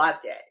I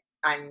loved it.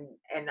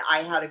 And I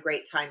had a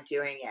great time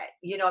doing it.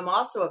 I'm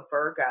also a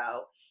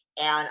Virgo,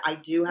 and I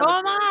do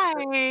have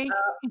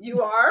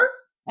you are?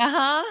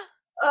 Uh-huh.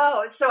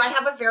 Oh, so I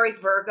have a very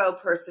Virgo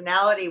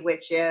personality,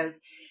 which is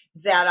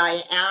that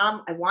I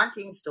want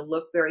things to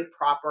look very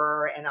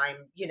proper, and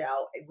I'm,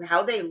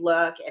 how they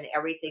look and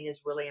everything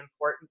is really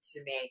important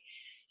to me.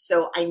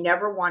 So I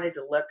never wanted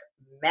to look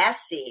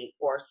messy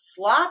or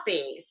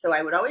sloppy. So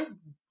I would always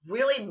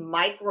really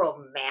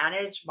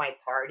micromanage my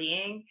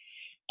partying.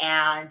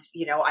 And,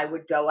 I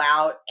would go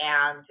out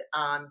and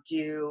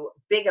do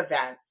big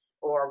events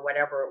or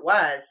whatever it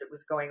was that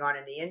was going on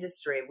in the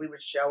industry. We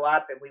would show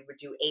up and we would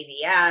do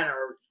AVN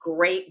or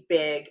great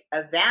big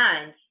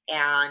events,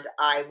 and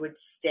I would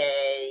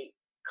stay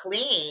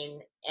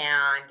clean.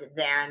 And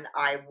then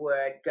I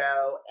would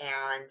go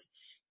and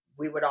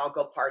we would all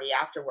go party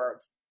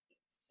afterwards.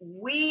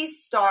 We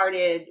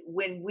started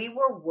when we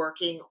were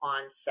working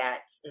on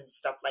sets and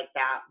stuff like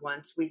that.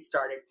 Once we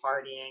started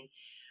partying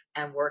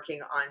and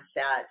working on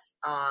sets,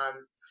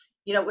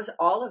 it was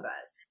all of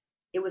us.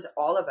 It was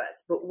all of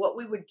us. But what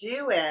we would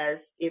do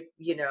is, if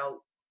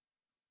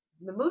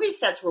the movie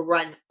sets are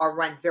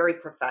run very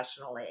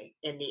professionally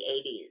in the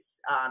 80s.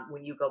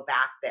 When you go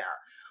back there,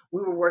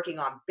 we were working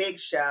on big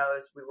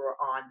shows. We were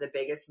on the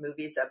biggest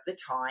movies of the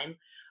time.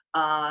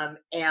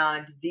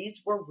 And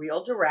these were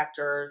real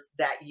directors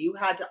that you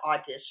had to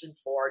audition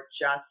for,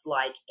 just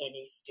like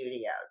any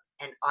studios.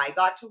 And I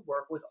got to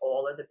work with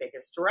all of the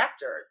biggest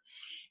directors.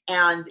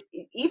 And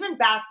even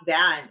back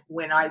then,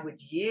 when I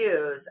would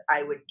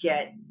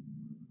get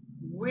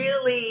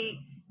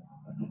really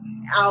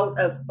out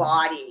of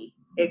body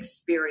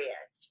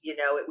experience.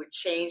 It would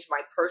change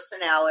my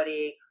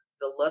personality,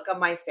 the look on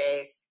my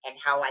face, and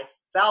how I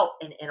felt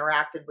and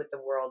interacted with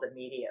the world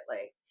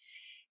immediately.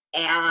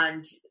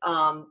 And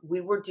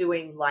we were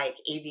doing like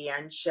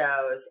AVN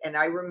shows. And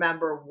I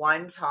remember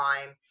one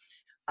time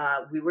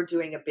we were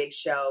doing a big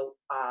show.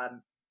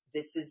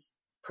 This is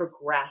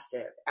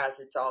progressive as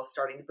it's all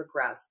starting to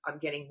progress. I'm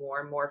getting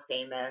more and more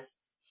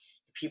famous.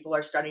 People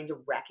are starting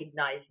to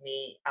recognize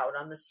me out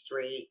on the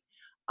street.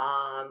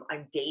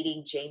 I'm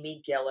dating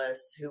Jamie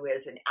Gillis, who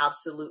is an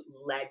absolute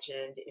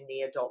legend in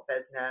the adult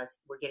business.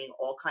 We're getting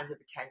all kinds of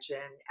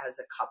attention as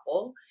a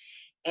couple.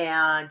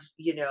 And,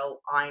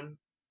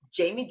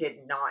 Jamie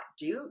did not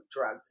do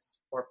drugs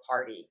or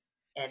party.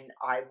 And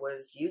I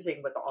was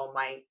using with all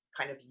my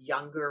kind of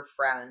younger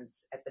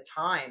friends at the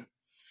time.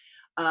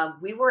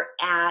 We were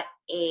at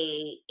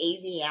a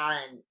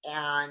AVN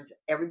and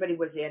everybody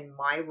was in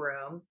my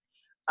room.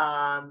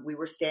 We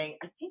were staying,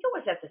 I think it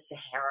was at the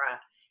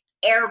Sahara.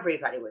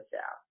 Everybody was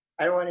there.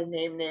 I don't want to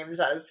name names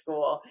out of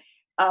school,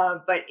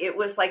 but it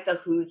was like the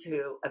who's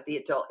who of the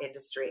adult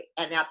industry.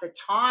 And at the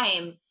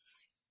time,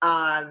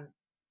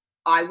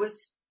 I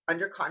was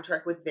under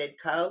contract with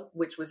Vidco,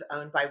 which was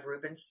owned by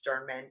Ruben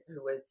Sternman,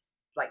 who was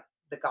like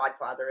the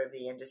godfather of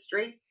the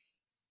industry.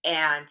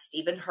 And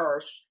Stephen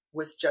Hirsch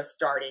was just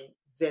starting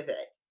Vivid.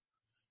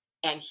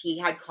 And he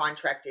had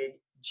contracted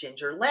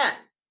Ginger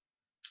Lynn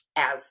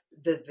as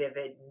the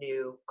Vivid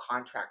new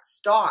contract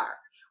star,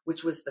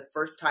 which was the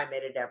first time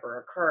it had ever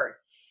occurred.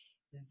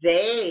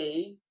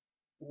 They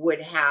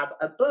would have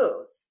a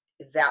booth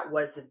that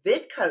was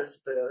Vidco's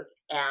booth,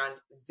 and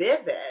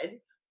Vivid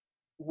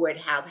would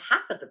have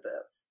half of the booth.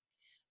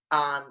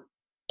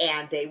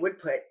 And they would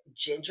put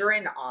Ginger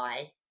and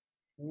I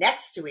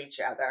next to each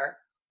other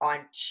on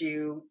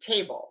two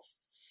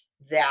tables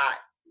that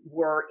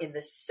were in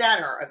the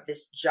center of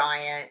this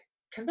giant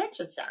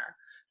convention center.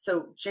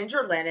 So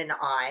Ginger, Lynn, and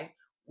I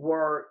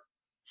were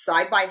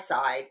side by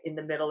side in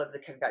the middle of the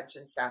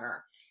convention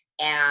center,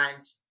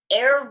 and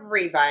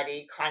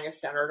everybody kind of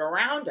centered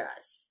around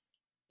us,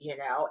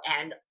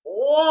 and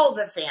all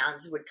the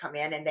fans would come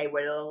in and they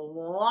would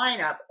line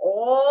up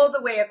all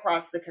the way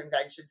across the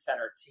convention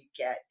center to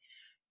get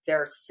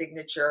their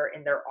signature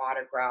and their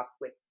autograph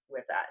with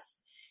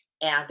us.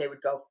 And they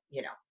would go,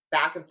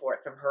 back and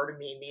forth from her to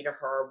me to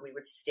her. We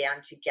would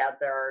stand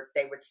together.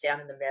 They would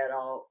stand in the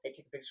middle. They'd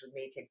take a picture with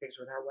me, take a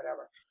picture with her,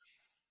 whatever.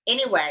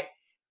 Anyway,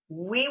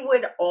 we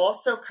would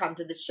also come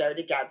to the show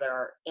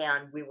together,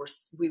 and we were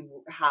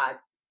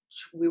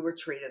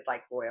treated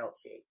like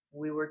royalty.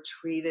 We were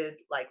treated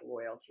like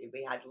royalty.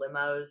 We had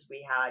limos.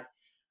 We had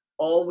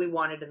all we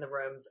wanted in the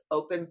rooms,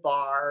 open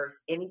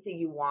bars, anything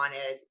you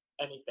wanted,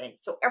 anything.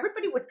 So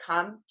everybody would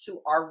come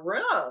to our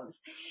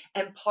rooms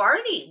and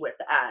party with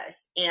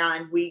us.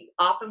 And we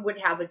often would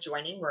have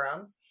adjoining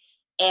rooms.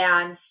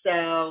 And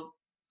so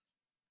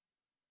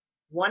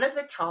one of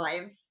the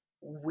times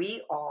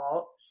we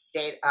all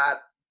stayed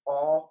up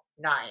all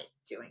night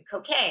doing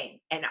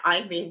cocaine. And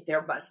I mean,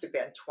 there must have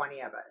been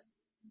 20 of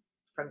us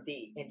from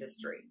the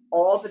industry,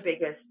 all the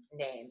biggest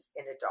names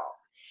in adult.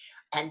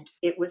 And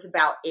it was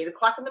about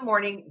 8:00 in the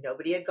morning.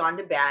 Nobody had gone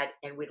to bed.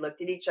 And we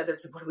looked at each other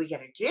and said, what are we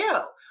going to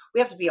do?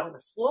 We have to be on the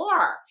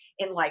floor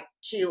in like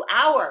 2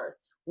 hours.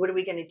 What are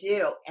we going to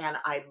do? And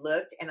I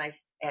looked and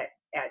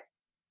at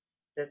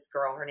this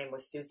girl. Her name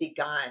was Susie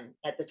Gunn.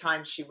 At the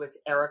time, she was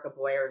Erica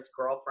Boyer's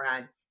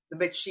girlfriend,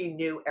 but she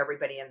knew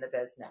everybody in the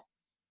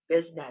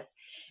business.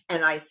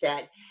 And I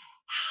said,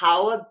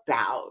 how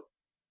about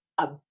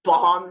a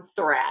bomb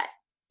threat?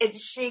 And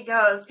she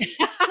goes,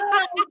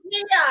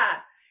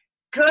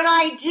 good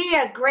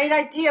idea, great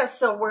idea.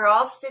 So we're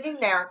all sitting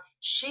there.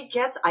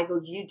 I go,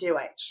 you do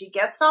it. She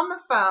gets on the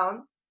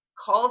phone,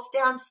 calls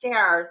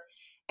downstairs,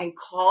 and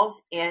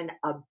calls in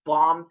a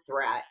bomb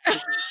threat to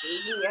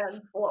the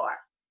AVN floor.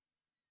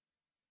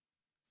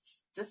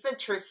 This is a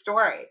true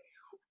story.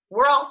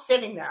 We're all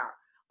sitting there.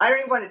 I don't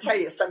even want to tell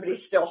you,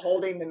 somebody's still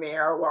holding the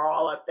mirror. We're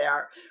all up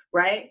there,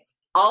 right?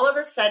 All of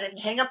a sudden,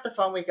 hang up the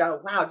phone. We go,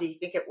 wow, do you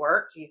think it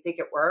worked? Do you think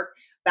it worked?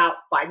 About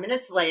 5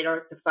 minutes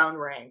later, the phone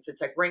rings.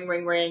 It's like ring,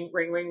 ring, ring,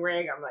 ring, ring,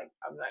 ring. I'm like,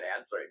 I'm not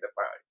answering the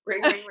phone.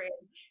 Ring, ring, ring.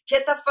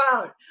 Get the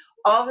phone.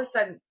 All of a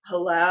sudden,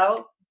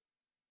 hello?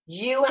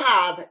 You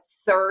have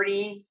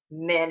 30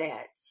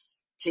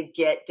 minutes to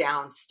get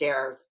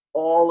downstairs,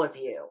 all of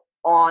you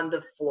on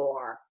the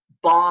floor,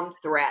 bomb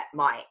threat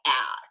my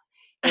ass.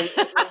 And it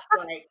was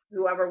like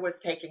whoever was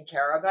taking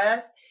care of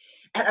us.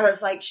 And I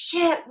was like,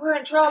 shit, we're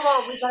in trouble.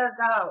 We better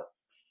go.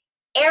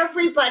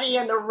 Everybody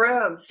in the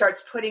room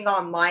starts putting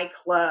on my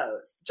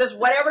clothes, just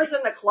whatever's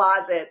in the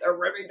closet or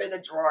ripping through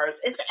the drawers.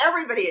 It's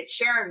everybody. It's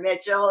Sharon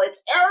Mitchell.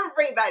 It's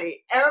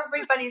everybody.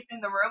 Everybody's in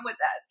the room with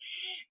us.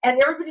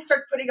 And everybody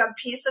starts putting on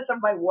pieces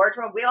of my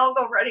wardrobe. We all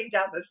go running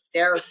down the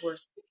stairs. We're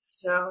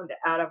stoned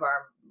out of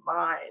our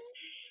minds.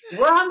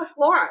 We're on the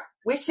floor.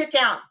 We sit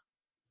down.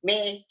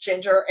 Me,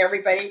 Ginger,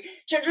 everybody.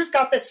 Ginger's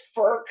got this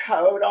fur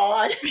coat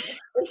on.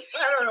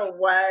 I don't know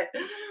what.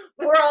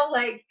 We're all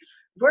like,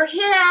 we're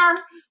here.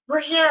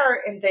 We're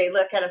here. And they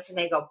look at us and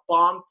they go,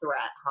 bomb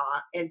threat,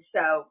 huh? And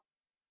so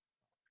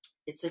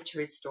it's a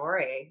true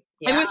story.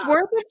 Yeah. It was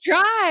worth a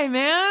try,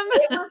 man.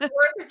 It was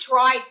worth a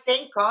try.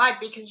 Thank God.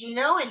 Because, you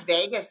know, in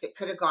Vegas, it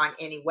could have gone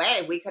any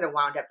way. We could have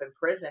wound up in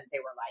prison. They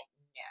were like,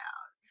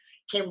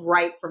 no. Came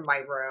right from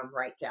my room,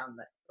 right down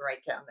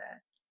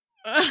there.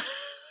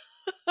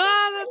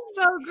 Oh, that's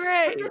so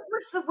great.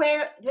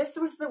 This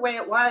was the way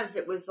it was.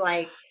 It was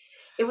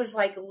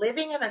like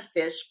living in a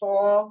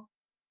fishbowl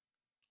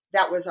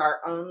that was our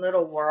own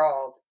little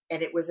world.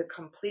 And it was a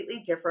completely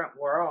different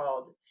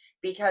world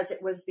because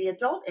it was the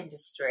adult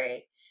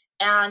industry.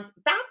 And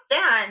back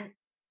then,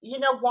 you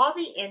know, while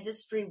the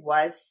industry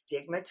was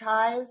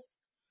stigmatized,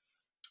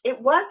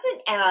 it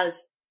wasn't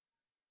as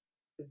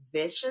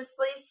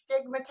viciously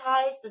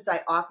stigmatized as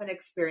I often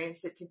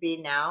experience it to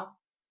be now.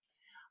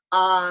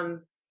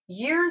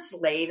 Years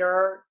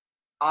later,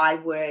 I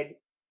would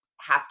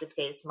have to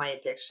face my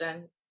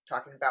addiction,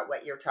 talking about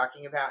what you're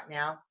talking about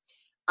now.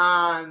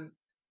 And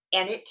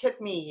it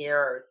took me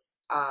years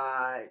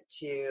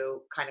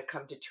to kind of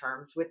come to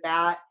terms with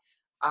that.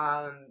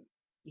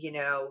 You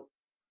know,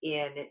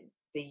 in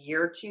the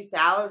year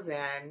 2000,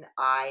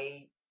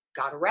 I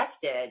got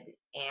arrested.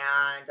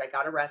 And I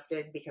got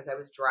arrested because I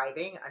was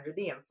driving under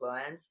the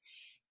influence.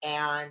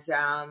 And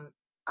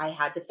I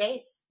had to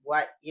face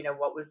what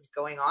was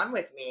going on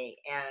with me.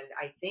 And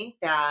I think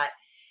that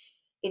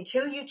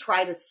until you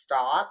try to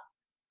stop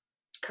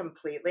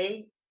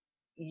completely,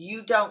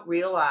 you don't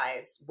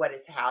realize what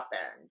has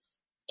happened.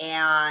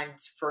 And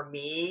for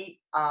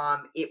me,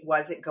 it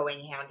wasn't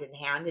going hand in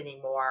hand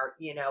anymore.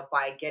 You know,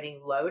 by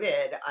getting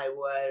loaded, I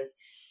was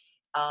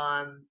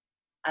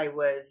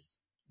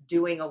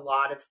doing a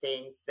lot of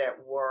things that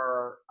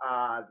were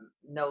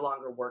no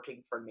longer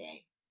working for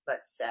me,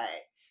 let's say.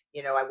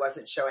 You know, I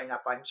wasn't showing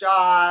up on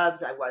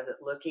jobs. I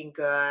wasn't looking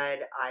good.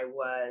 I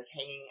was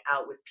hanging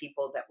out with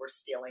people that were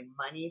stealing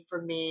money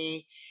from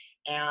me.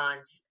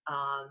 And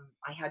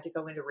I had to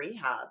go into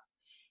rehab.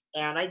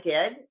 And I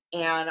did.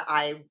 And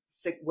I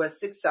was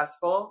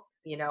successful.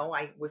 You know,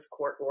 I was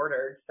court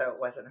ordered, so it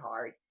wasn't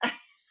hard.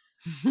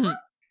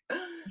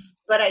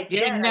 But I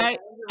did.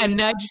 A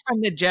nudge from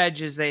the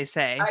judge, as they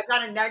say. I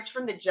got a nudge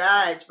from the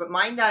judge. But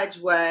my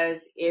nudge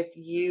was, if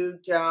you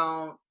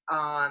don't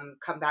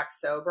come back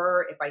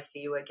sober, if I see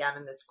you again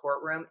in this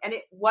courtroom. And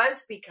it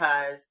was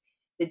because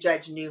the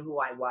judge knew who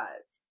I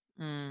was.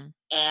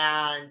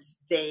 And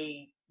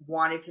they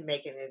wanted to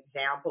make an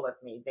example of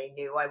me. They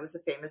knew I was a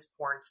famous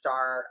porn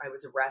star. I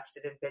was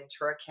arrested in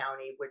Ventura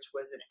County, which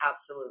was an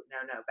absolute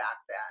no-no back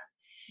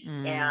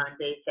then. And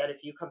they said,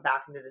 if you come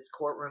back into this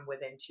courtroom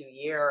within 2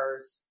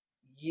 years,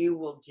 you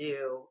will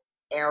do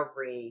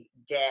every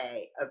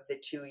day of the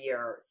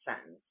 2-year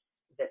sentence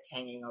that's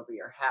hanging over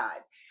your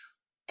head.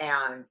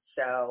 And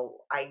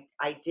so I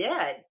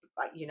did.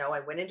 You know, I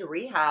went into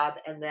rehab,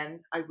 and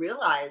then I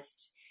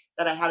realized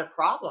that I had a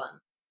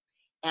problem,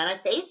 and I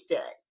faced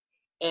it.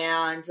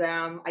 And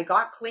I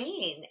got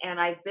clean, and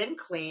I've been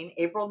clean.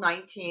 April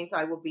 19th,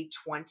 I will be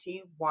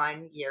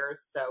 21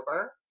 years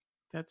sober.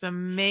 That's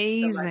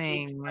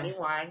amazing. So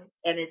 21,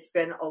 and it's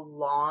been a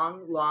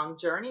long, long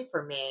journey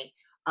for me.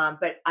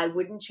 But I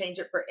wouldn't change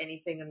it for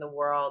anything in the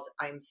world.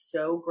 I'm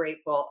so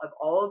grateful of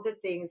all of the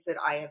things that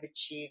I have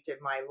achieved in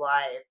my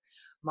life.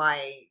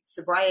 My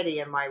sobriety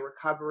and my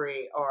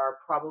recovery are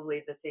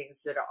probably the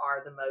things that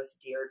are the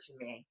most dear to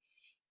me.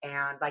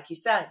 And like you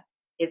said,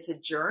 it's a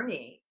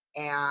journey.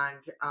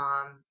 And,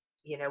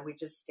 you know, we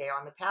just stay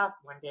on the path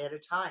one day at a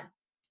time.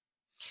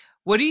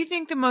 What do you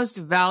think the most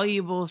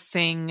valuable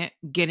thing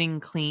getting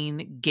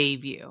clean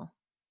gave you?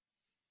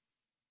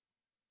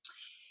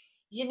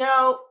 You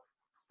know,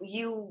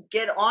 you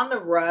get on the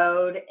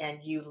road and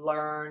you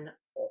learn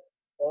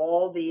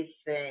all these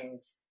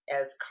things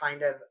as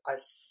kind of a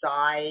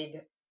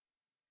side.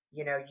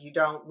 You know, you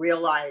don't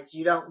realize,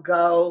 you don't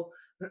go,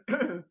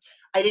 I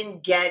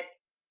didn't get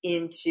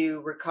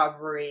into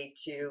recovery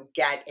to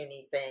get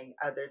anything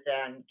other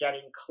than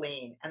getting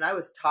clean. And I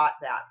was taught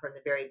that from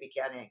the very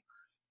beginning.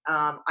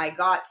 I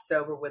got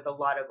sober with a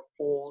lot of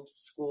old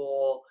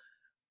school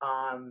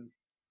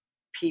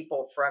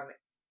people from,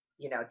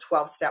 you know,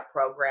 12-step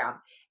program,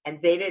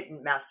 and they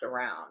didn't mess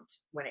around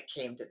when it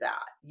came to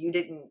that.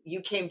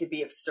 You came to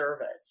be of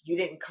service. You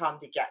didn't come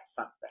to get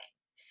something.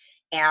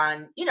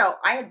 And, you know,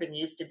 I had been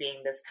used to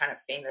being this kind of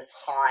famous,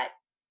 hot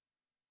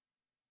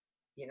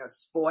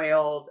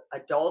spoiled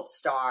adult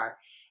star.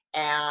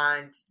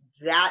 And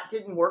that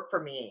didn't work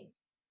for me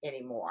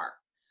anymore.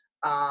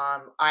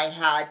 I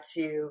had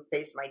to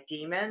face my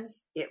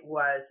demons. It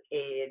was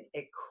an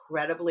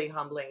incredibly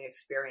humbling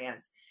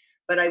experience.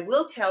 But I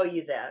will tell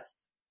you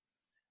this.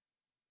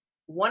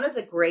 One of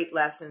the great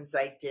lessons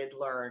I did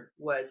learn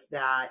was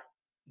that,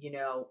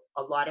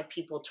 a lot of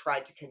people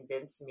tried to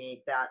convince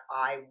me that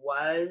I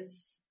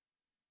was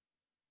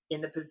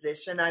in the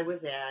position I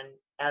was in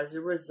as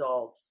a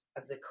result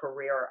of the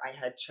career I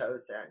had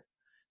chosen.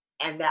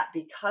 And that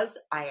because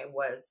I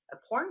was a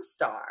porn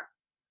star,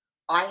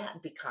 I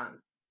had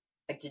become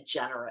a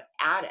degenerate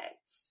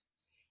addict.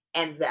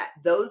 And that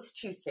those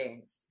two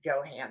things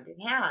go hand in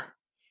hand.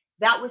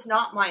 That was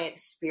not my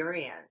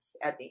experience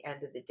at the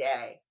end of the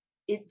day.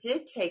 It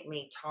did take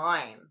me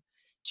time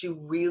to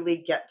really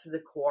get to the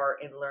core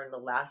and learn the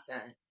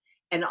lesson.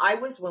 And I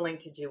was willing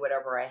to do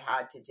whatever I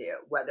had to do,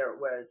 whether it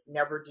was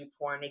never do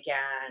porn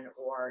again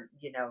or,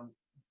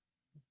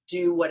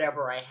 do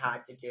whatever I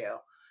had to do.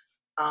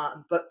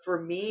 But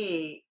for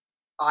me,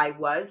 I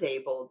was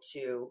able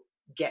to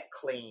get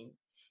clean,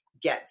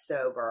 get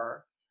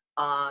sober,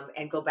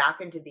 and go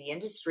back into the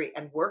industry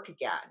and work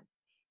again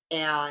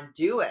and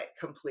do it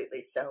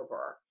completely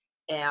sober.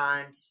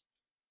 And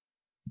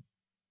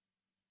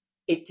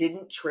it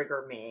didn't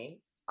trigger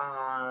me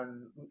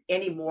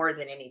any more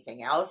than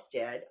anything else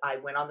did. I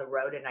went on the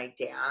road and I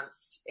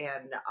danced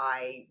and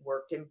I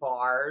worked in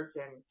bars.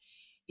 And,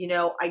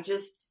 I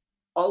just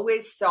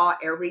always saw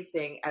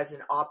everything as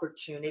an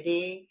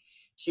opportunity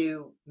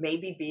to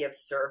maybe be of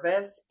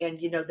service. And,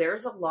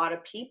 there's a lot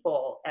of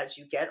people as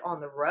you get on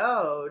the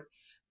road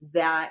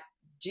that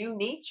do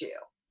need you.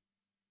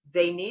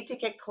 They need to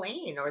get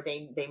clean, or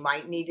they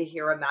might need to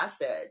hear a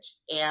message.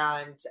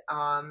 And,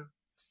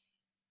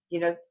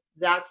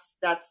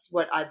 that's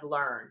what I've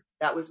learned.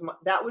 That was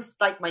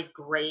like my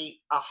great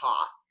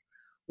aha,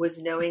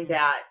 was knowing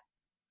that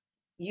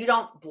you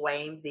don't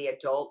blame the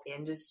adult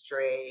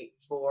industry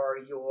for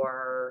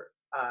your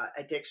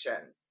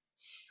addictions.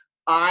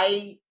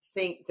 I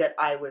think that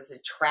I was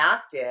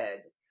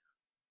attracted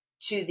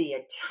to the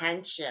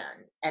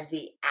attention and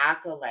the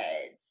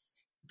accolades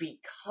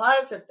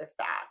because of the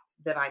fact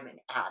that I'm an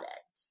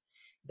addict.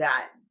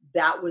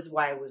 That was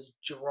why I was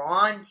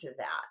drawn to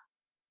that.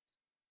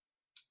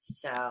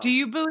 So, do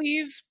you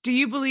believe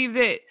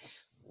that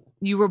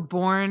you were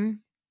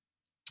born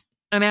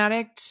an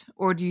addict,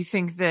 or do you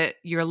think that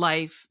your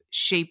life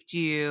shaped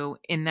you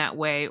in that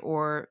way,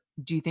 or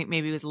do you think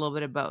maybe it was a little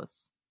bit of both?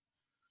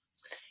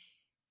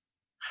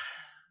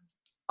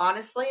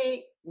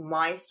 Honestly,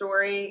 my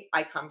story,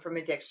 I come from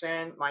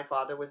addiction. My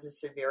father was a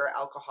severe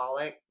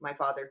alcoholic. My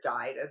father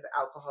died of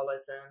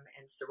alcoholism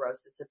and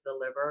cirrhosis of the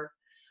liver.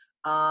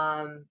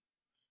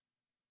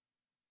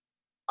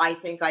 I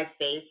think I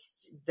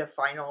faced the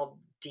final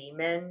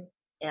demon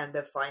and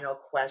the final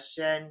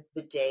question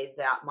the day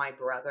that my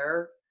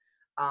brother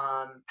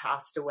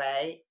passed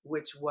away,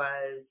 which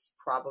was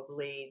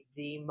probably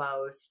the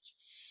most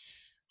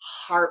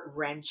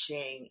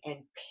heart-wrenching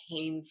and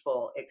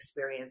painful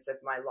experience of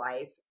my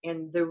life.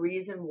 And the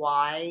reason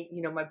why,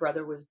 my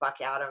brother was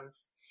Buck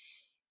Adams,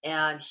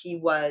 and he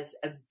was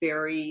a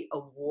very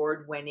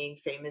award-winning,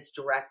 famous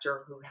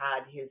director who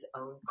had his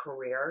own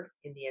career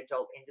in the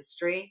adult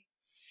industry.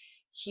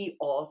 He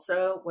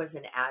also was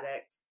an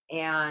addict.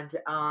 And,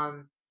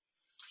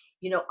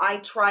 I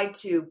tried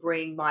to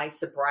bring my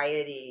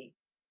sobriety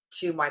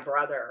to my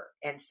brother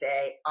and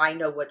say, I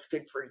know what's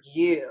good for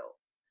you,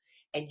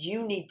 and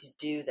you need to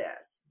do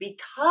this.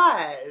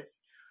 Because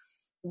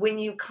when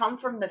you come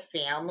from the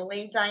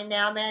family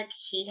dynamic,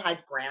 he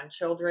had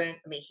grandchildren.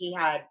 I mean, he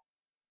had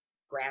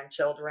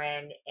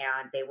grandchildren,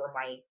 and they were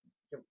my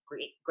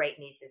great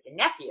nieces and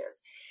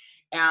nephews.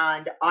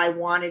 And I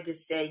wanted to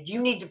say,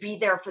 you need to be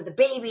there for the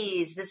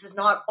babies. This is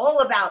not all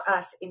about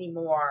us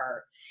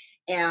anymore.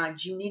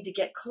 And you need to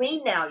get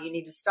clean now. You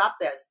need to stop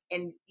this.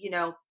 And,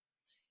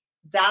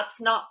 that's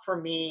not for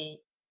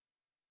me.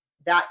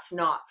 That's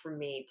not for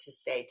me to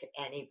say to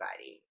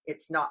anybody.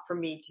 It's not for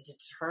me to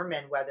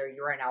determine whether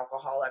you're an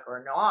alcoholic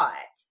or not.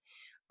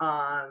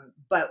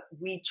 But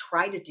we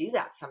try to do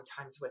that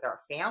sometimes with our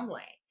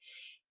family.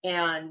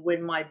 And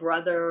when my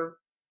brother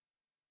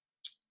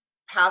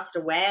passed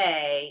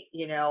away,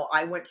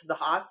 I went to the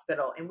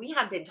hospital, and we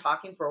had been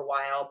talking for a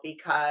while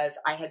because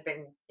I had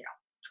been,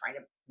 trying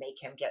to make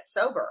him get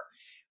sober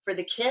for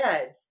the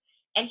kids.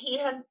 And he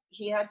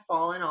had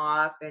fallen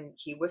off, and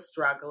he was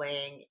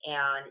struggling,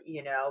 and,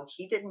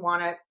 he didn't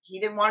want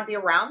to be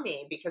around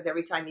me, because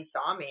every time he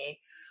saw me,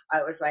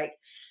 I was like,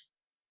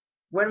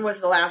 when was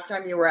the last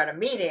time you were at a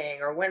meeting,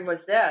 or when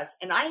was this?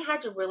 And I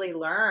had to really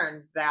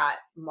learn that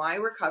my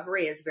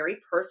recovery is very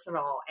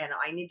personal, and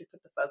I need to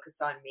put the focus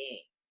on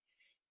me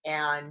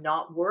and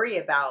not worry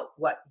about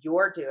what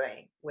you're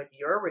doing with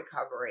your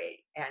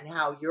recovery and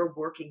how you're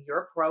working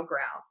your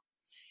program.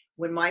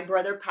 When my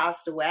brother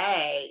passed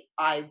away,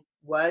 I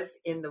was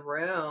in the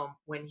room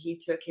when he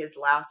took his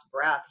last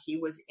breath. He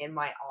was in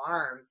my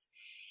arms,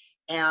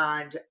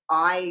 and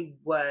I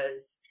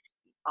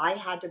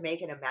had to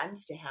make an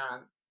amends to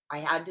him. I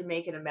had to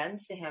make an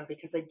amends to him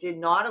because I did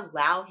not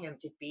allow him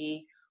to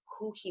be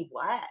who he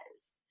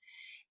was.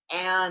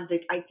 And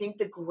I think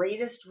the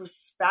greatest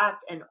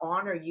respect and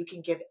honor you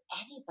can give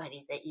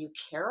anybody that you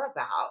care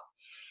about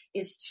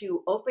is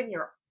to open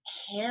your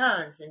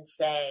hands and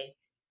say,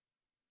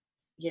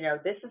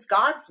 this is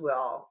God's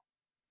will,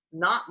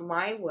 not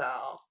my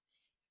will.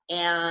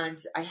 And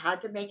I had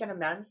to make an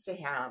amends to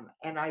him.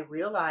 And I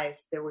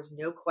realized there was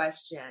no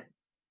question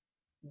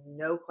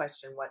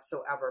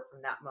whatsoever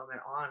from that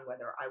moment on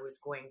whether I was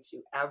going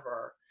to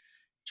ever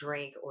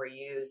drink or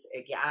use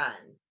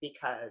again,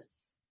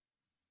 because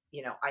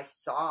I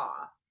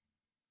saw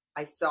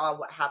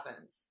what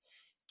happens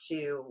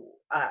to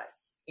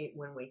us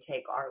when we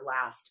take our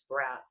last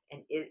breath,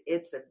 and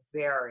it's a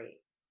very,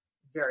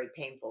 very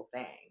painful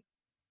thing.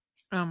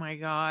 Oh my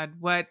God,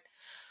 what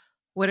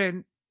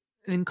an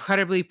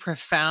incredibly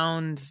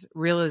profound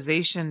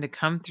realization to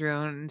come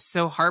through, and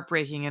so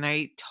heartbreaking. And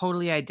I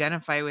totally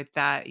identify with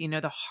that.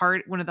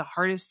 One of the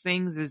hardest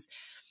things is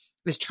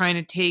trying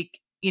to take,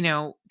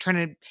 you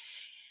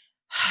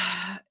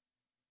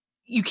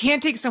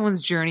can't take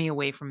someone's journey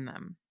away from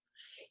them.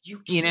 You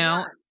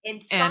can't.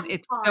 And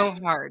it's so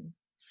hard.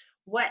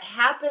 What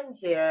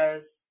happens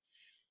is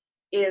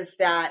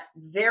that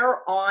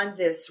they're on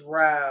this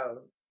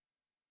road,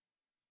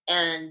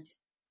 and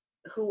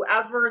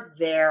whoever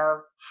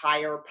their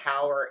higher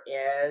power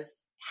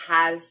is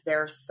has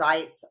their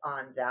sights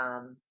on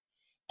them.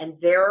 And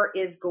there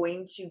is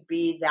going to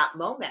be that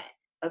moment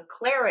of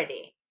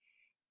clarity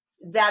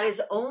that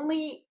is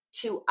only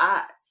to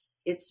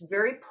us. It's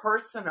very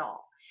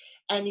personal.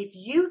 And if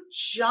you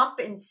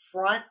jump in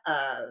front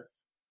of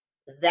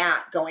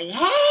that going,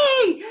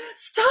 hey,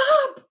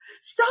 stop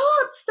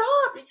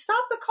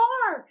the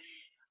car,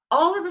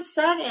 all of a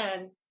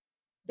sudden,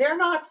 they're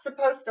not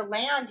supposed to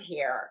land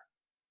here.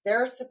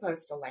 They're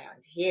supposed to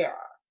land here.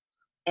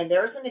 And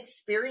there's an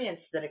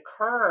experience that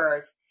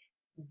occurs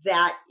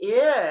that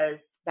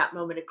is that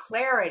moment of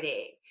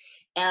clarity.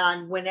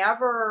 And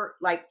whenever,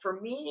 like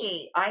for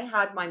me, I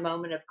had my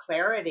moment of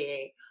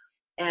clarity,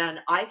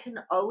 and I can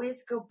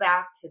always go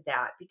back to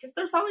that, because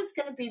there's always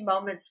going to be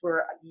moments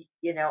where,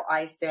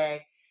 I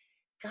say,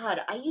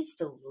 God, I used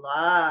to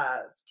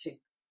love to,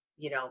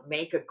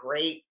 make a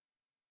great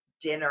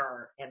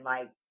dinner and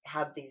like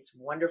have these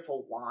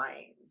wonderful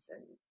wines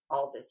and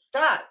all this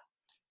stuff.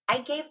 I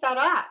gave that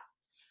up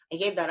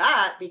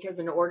because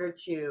in order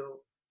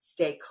to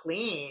stay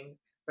clean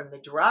from the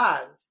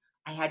drugs,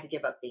 I had to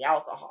give up the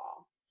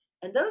alcohol.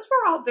 And those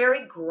were all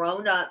very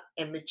grown up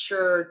and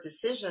mature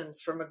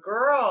decisions from a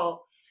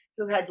girl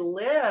who had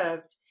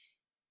lived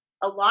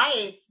a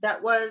life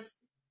that was,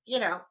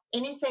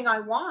 anything I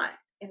want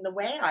in the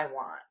way I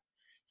want.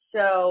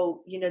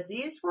 So,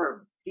 these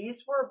were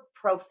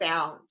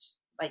profound.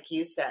 Like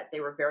you said,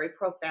 they were very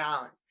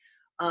profound.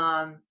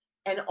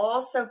 And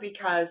also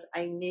because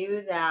I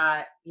knew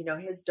that,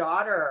 his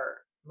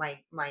daughter, my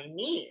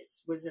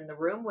niece, was in the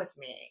room with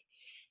me,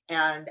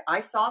 and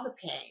I saw the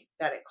pain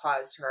that it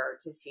caused her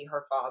to see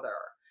her father,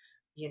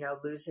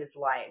 lose his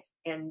life.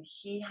 And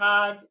he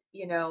had,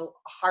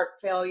 heart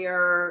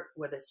failure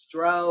with a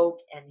stroke,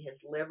 and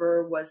his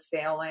liver was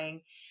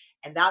failing.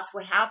 And that's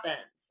what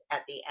happens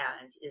at the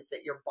end, is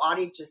that your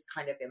body just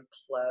kind of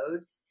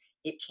implodes.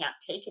 It can't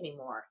take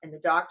anymore. And the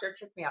doctor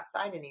took me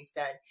outside, and I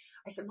said,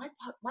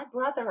 my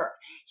brother,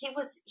 he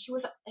was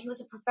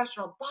a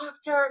professional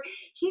boxer.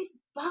 He's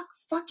Buck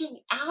fucking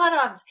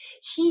Adams.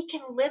 He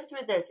can live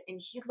through this. And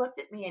he looked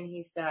at me and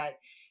he said,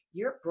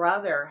 your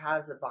brother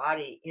has a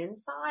body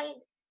inside.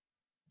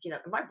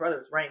 My brother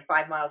was running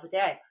 5 miles a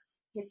day.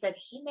 He said,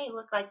 he may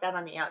look like that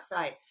on the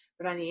outside,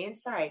 but on the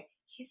inside,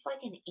 he's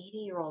like an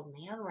 80-year-old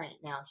man right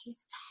now.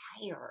 He's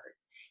tired.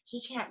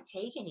 He can't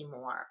take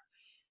anymore.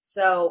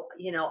 So,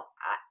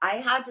 I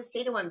had to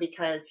say to him,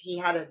 because he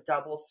had a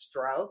double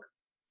stroke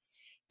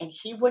and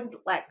he wouldn't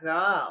let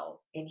go.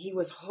 And he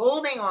was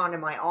holding on to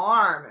my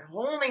arm.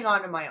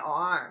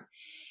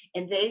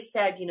 And they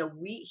said,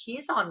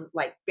 he's on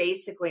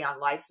basically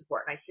on life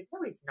support. And I said, no,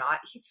 he's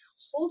not. He's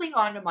holding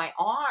on to my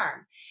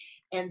arm.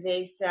 And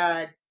they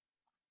said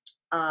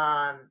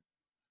that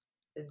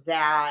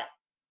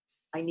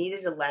I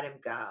needed to let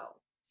him go.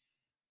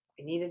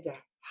 I needed to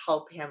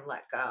help him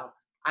let go.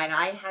 And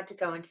I had to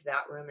go into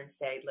that room and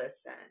say,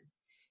 listen,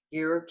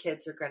 your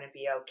kids are going to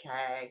be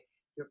okay.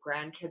 Your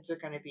grandkids are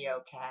going to be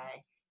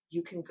okay.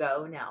 You can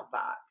go now,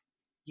 Buck.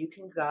 You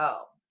can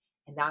go.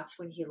 And that's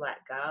when he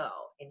let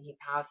go, and he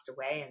passed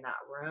away in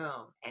that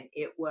room. And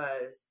it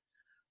was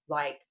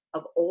like,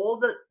 of all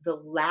the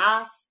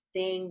last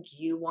thing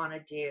you want to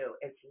do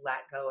is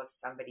let go of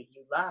somebody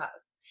you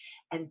love.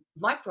 And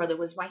my brother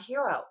was my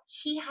hero.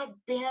 He had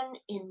been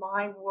in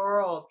my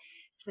world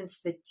since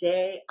the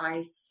day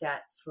I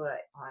set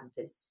foot on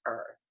this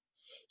earth.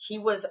 He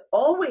was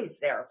always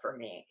there for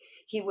me.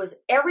 He was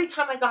every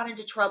time I got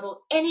into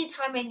trouble,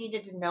 anytime I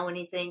needed to know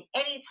anything,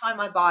 anytime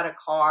I bought a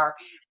car,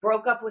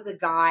 broke up with a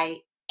guy,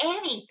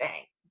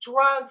 anything,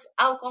 drugs,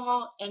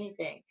 alcohol,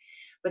 anything.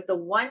 But the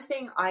one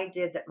thing I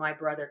did that my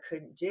brother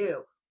couldn't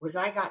do was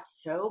I got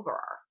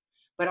sober,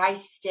 but I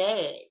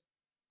stayed.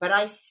 But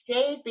I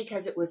stayed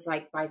because it was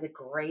like, by the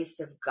grace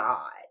of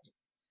God,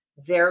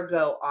 there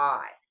go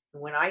I.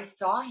 When I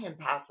saw him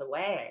pass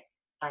away,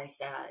 I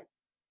said,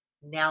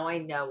 now I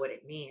know what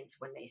it means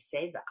when they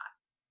say that.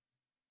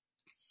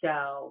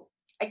 So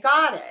I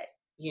got it,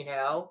 you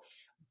know,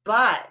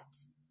 but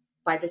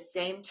by the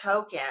same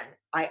token,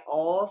 I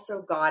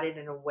also got it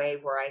in a way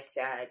where I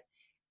said,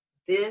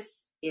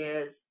 this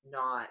is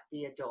not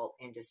the adult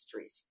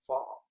industry's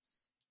fault.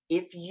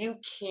 If you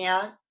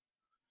can't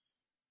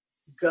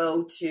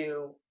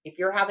if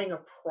you're having a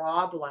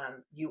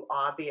problem, you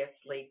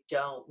obviously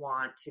don't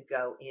want to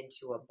go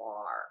into a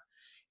bar.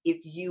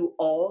 If you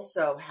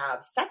also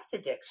have sex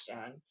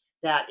addiction,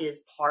 that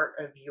is part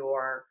of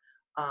your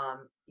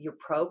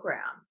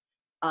program,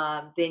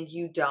 then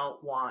you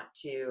don't want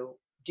to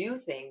do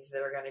things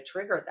that are going to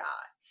trigger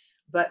that.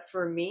 But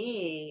for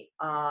me,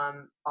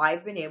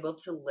 I've been able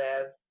to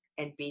live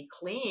and be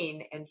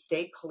clean and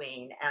stay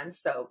clean and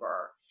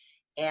sober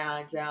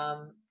and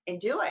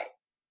do it,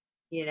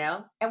 you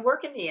know, and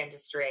work in the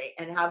industry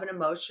and have an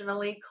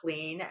emotionally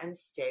clean and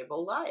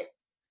stable life.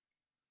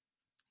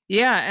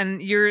 Yeah,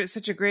 and you're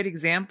such a great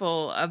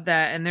example of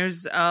that. And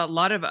there's a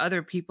lot of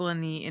other people in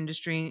the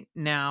industry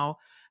now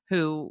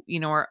who, you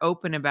know, are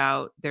open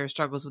about their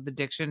struggles with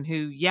addiction, who,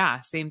 yeah,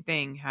 same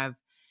thing, have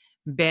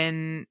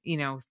been, you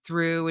know,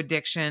 through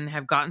addiction,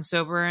 have gotten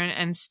sober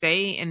and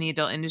stay in the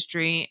adult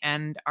industry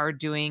and are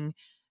doing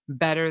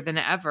better than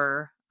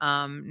ever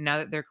now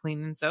that they're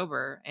clean and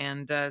sober.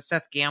 And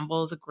Seth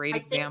Gamble is a great I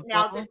think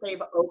now that example.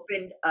 they've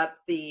opened up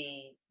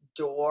the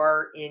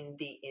door in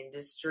the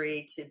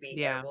industry to be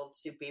Yeah. able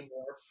to be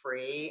more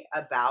free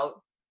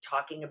about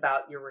talking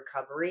about your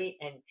recovery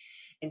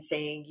and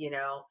saying, you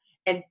know,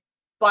 and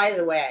by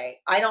the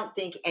way, I don't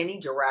think any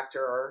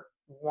director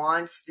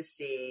wants to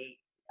see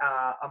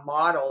a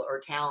model or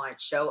talent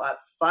show up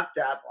fucked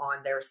up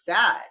on their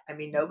set. I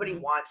mean, nobody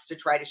Mhm. wants to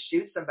try to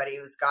shoot somebody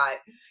who's got,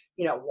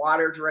 you know,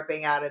 water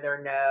dripping out of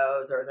their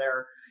nose, or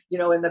they're, you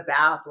know, in the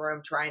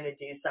bathroom trying to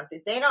do something.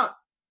 They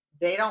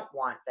don't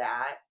want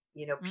that.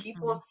 You know,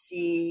 people Mm-mm.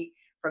 see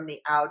from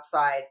the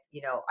outside,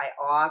 you know, I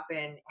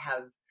often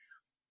have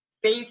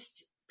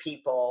faced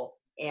people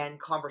and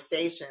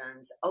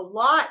conversations a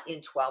lot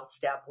in 12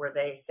 step where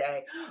they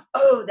say,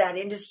 oh, that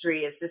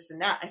industry is this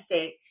and that. I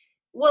say,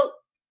 well,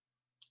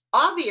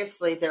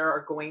 obviously there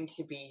are going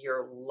to be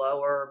your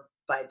lower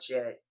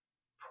budget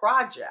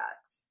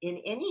projects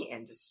in any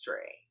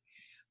industry,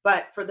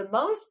 but for the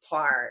most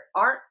part,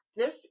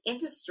 this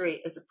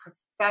industry is a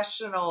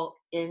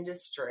professional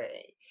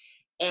industry,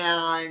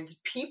 and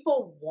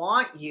people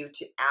want you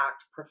to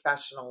act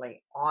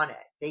professionally on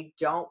it. They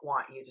don't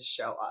want you to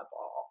show up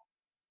all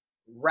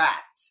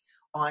wrecked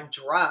on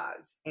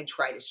drugs and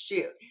try to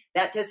shoot.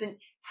 That doesn't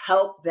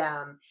help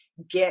them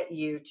get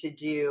you to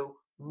do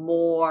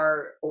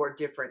more or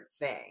different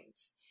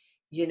things.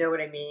 You know what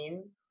I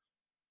mean?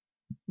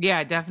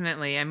 Yeah,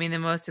 definitely. I mean, the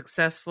most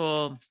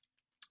successful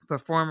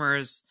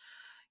performers,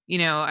 you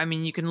know, I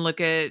mean, you can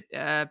look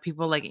at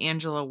people like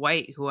Angela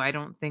White, who I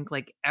don't think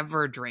like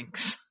ever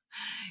drinks,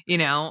 you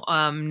know,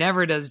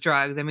 never does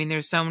drugs. I mean,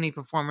 there's so many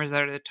performers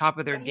that are at the top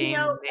of their And you game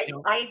know, and they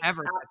don't I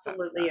ever touch that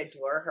absolutely stuff.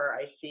 adore her.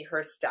 I see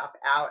her stuff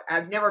out.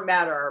 I've never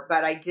met her,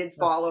 but I did That's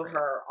follow great.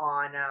 her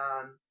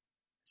on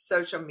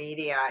social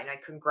media, and I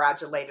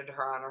congratulated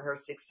her on her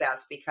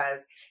success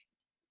because,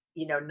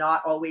 you know,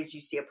 not always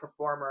you see a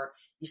performer,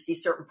 you see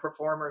certain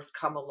performers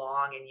come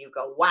along and you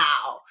go,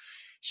 wow,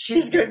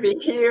 she's going to be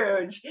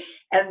huge.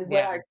 And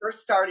when Yeah. I first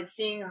started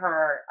seeing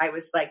her, I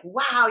was like,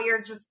 wow,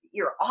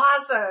 you're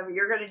awesome.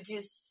 You're going to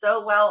do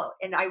so well.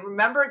 And I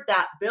remembered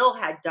that Bill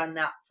had done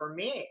that for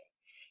me.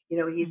 You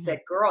know, he Mhm.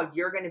 said, girl,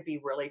 you're going to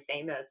be really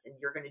famous and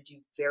you're going to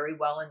do very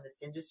well in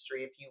this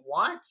industry if you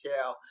want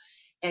to.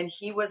 And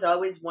he was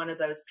always one of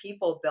those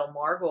people, Bill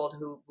Margold,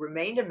 who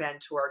remained a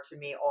mentor to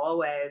me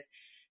always,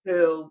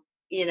 who,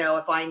 you know,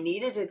 if I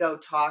needed to go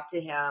talk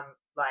to him,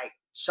 like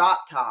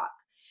shop talk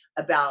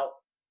about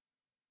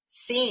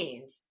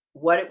scenes,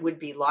 what it would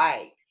be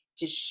like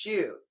to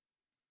shoot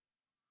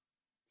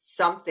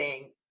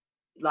something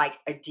like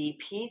a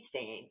DP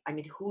scene. I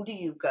mean, who do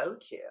you go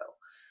to?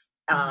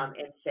 Mhm.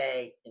 And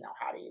say, you know,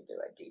 how do you do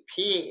a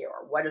DP,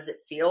 or what does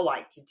it feel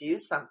like to do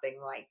something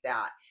like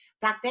that?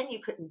 Back then, you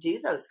couldn't do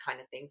those kind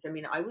of things. I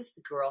mean, I was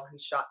the girl who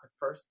shot the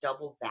first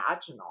double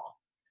vaginal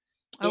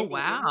Oh, in the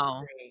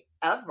wow. industry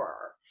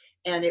ever.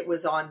 And it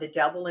was on The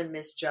Devil and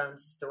Miss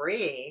Jones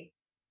 3.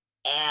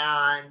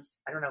 And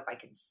I don't know if I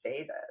can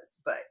say this,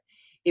 but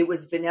it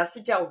was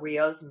Vanessa Del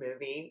Rio's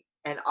movie.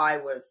 And I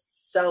was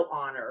so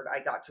honored. I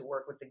got to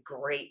work with the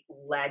great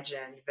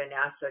legend,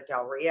 Vanessa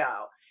Del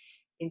Rio,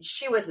 and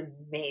she was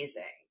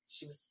amazing.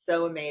 She was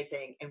so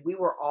amazing, and we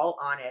were all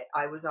on it.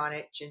 I was on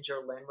it.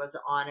 Ginger Lynn was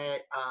on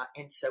it,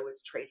 and so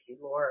was Tracy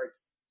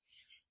Lords.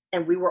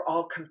 And we were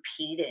all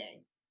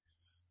competing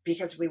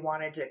because we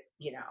wanted to,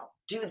 you know,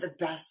 do the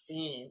best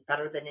scene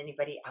better than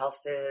anybody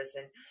else's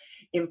and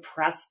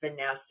impress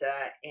Vanessa.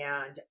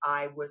 And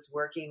I was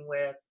working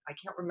with, I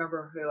can't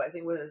remember who. I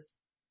think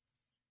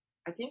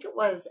it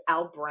was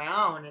Al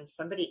Brown and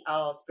somebody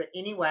else. But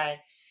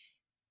anyway,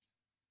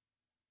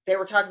 they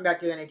were talking about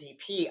doing a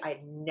DP.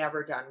 I'd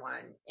never done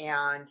one.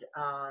 And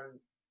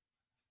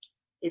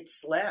it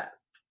slipped.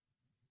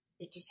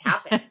 It just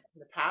happened,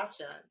 the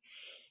passion.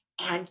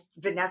 And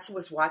Vanessa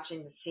was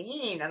watching the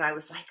scene, and I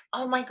was like,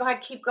 oh my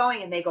God, keep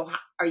going. And they go,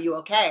 are you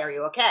okay? Are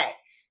you okay?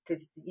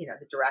 Because, you know,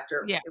 the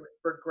director, Yeah. it was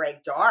for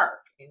Greg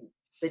Dark, and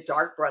the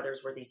Dark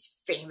brothers were these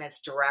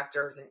famous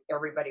directors, and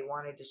everybody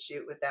wanted to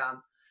shoot with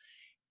them.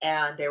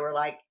 And they were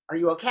like, are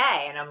you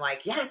okay? And I'm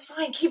like, yeah, it's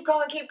fine. Keep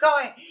going, keep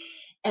going.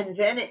 And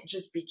then it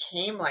just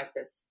became like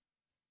this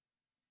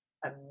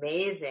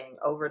amazing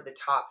over the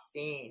top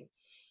scene.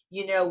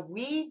 You know,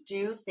 we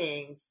do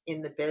things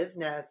in the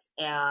business,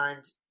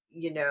 and,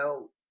 you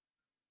know,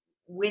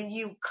 when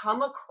you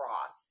come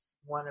across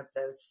one of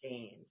those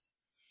scenes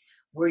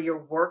where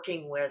you're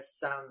working with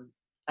some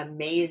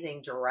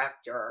amazing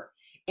director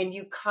and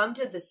you come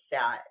to the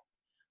set,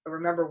 I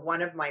remember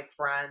one of my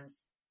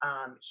friends,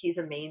 he's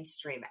a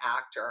mainstream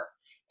actor,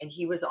 and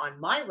he was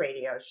on my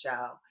radio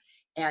show,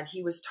 and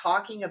he was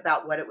talking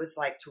about what it was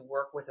like to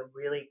work with a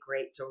really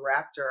great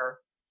director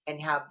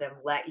and have them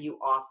let you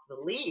off the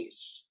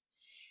leash.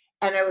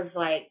 And I was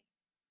like,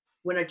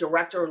 when a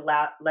director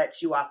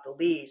lets you off the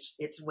leash,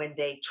 it's when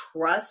they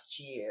trust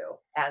you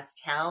as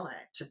talent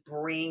to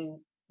bring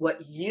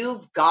what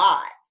you've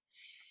got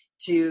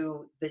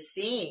to the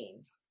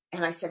scene.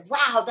 And I said,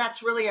 wow,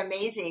 that's really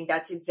amazing.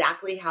 That's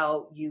exactly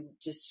how you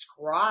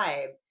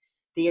describe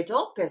the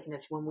adult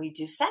business when we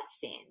do sex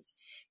scenes,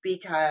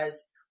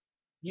 because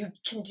you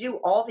can do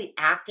all the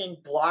acting,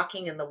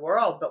 blocking in the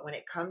world, but when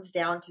it comes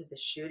down to the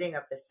shooting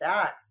of the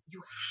sex,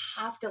 you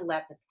have to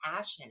let the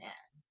passion in.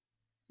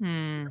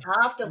 You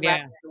have to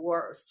let the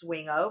door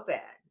swing open,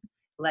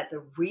 let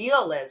the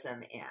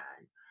realism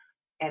in.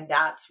 And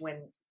that's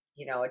when,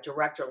 you know, a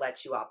director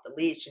lets you off the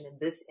leash. And in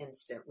this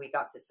instant, we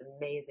got this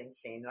amazing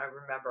scene. And I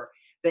remember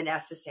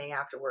Vanessa saying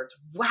afterwards,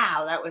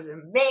 wow, that was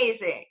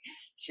amazing.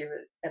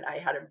 And I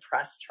had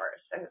impressed her.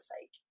 So I was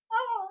like,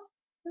 oh,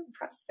 I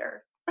impressed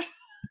her.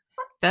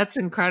 That's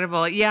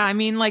incredible. Yeah. I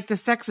mean, like, the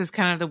sex is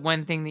kind of the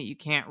one thing that you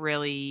can't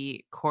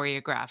really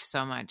choreograph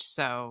so much.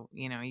 So,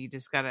 you know, you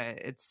just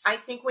gotta, I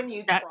think when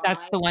you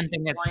that's the one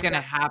thing that's going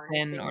to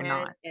happen or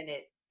not. And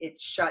it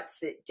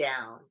shuts it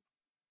down.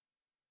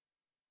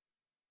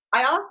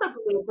 I also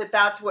believe that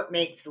that's what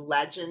makes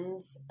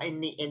legends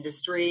in the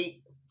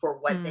industry, for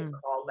what they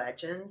call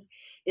legends,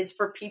 is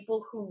for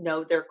people who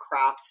know their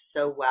craft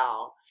so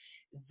well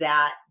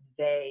that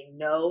they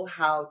know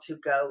how to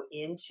go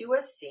into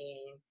a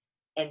scene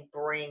and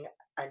bring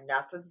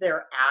enough of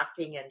their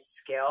acting and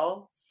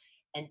skill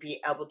and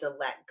be able to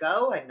let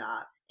go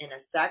enough in a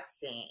sex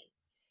scene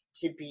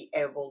to be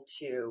able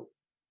to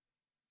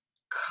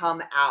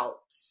come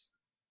out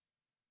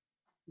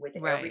with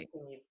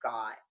everything you've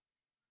got.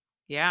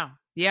 Yeah.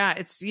 Yeah.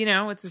 It's, you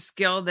know, it's a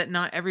skill that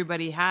not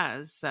everybody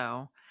has.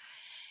 So,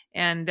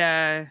 and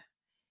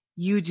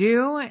you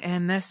do.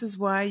 And this is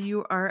why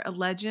you are a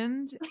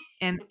legend.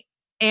 And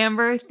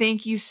Amber,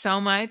 thank you so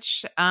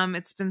much.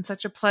 It's been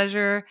such a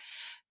pleasure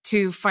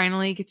to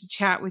finally get to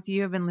chat with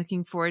you. I've been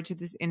looking forward to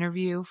this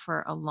interview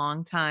for a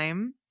long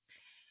time.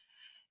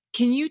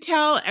 Can you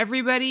tell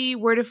everybody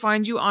where to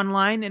find you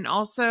online, and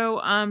also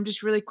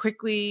just really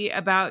quickly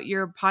about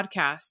your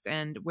podcast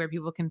and where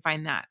people can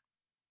find that?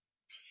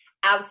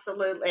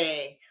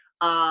 Absolutely.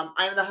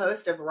 I'm the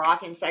host of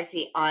Rock and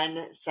Sexy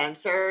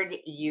Uncensored.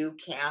 You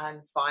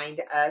can find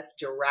us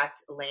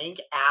direct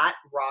link at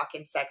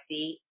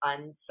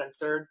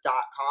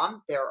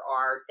rockandsexyuncensored.com. There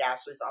are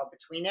dashes all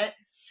between it.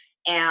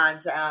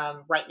 And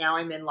right now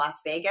I'm in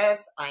Las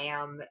Vegas. I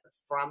am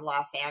from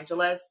Los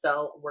Angeles,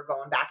 so we're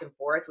going back and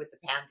forth with the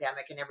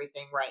pandemic and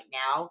everything right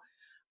now.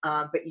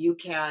 But you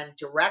can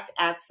direct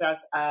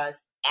access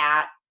us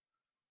at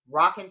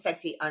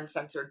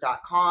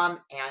rockandsexyuncensored.com,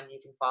 and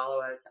you can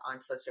follow us on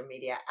social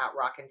media at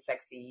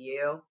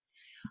rockandsexyu.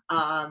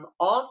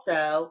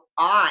 Also,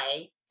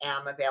 I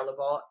am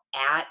available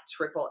at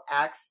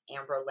XXX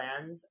Amber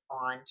Lynn's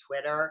on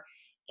Twitter,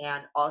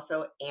 and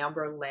also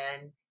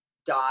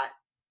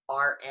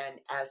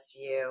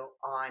amberlynn.rnsu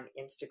on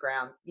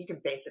Instagram. You can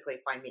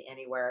basically find me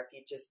anywhere. If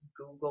you just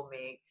Google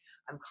me,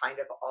 I'm kind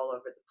of all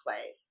over the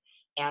place.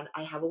 And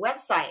I have a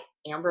website,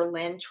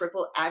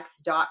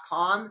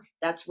 amberlynxxx.com.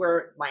 That's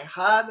where my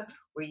hub,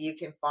 where you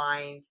can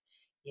find,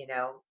 you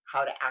know,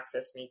 how to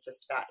access me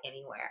just about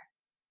anywhere.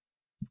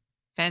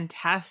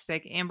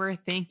 Fantastic. Amber,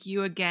 thank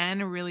you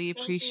again. Really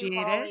appreciate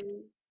it.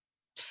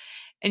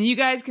 And you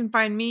guys can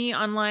find me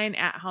online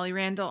at Holly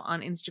Randall on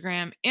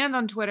Instagram and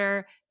on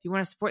Twitter. If you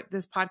want to support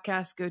this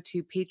podcast, go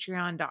to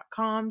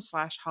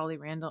patreon.com/Holly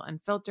Randall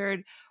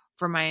Unfiltered.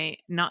 For my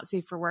Not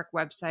Safe for Work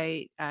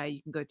website,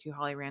 you can go to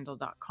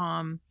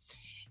hollyrandall.com.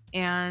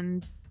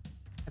 And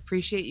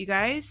appreciate you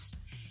guys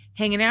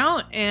hanging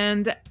out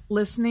and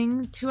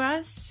listening to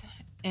us.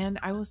 And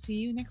I will see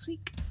you next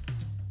week.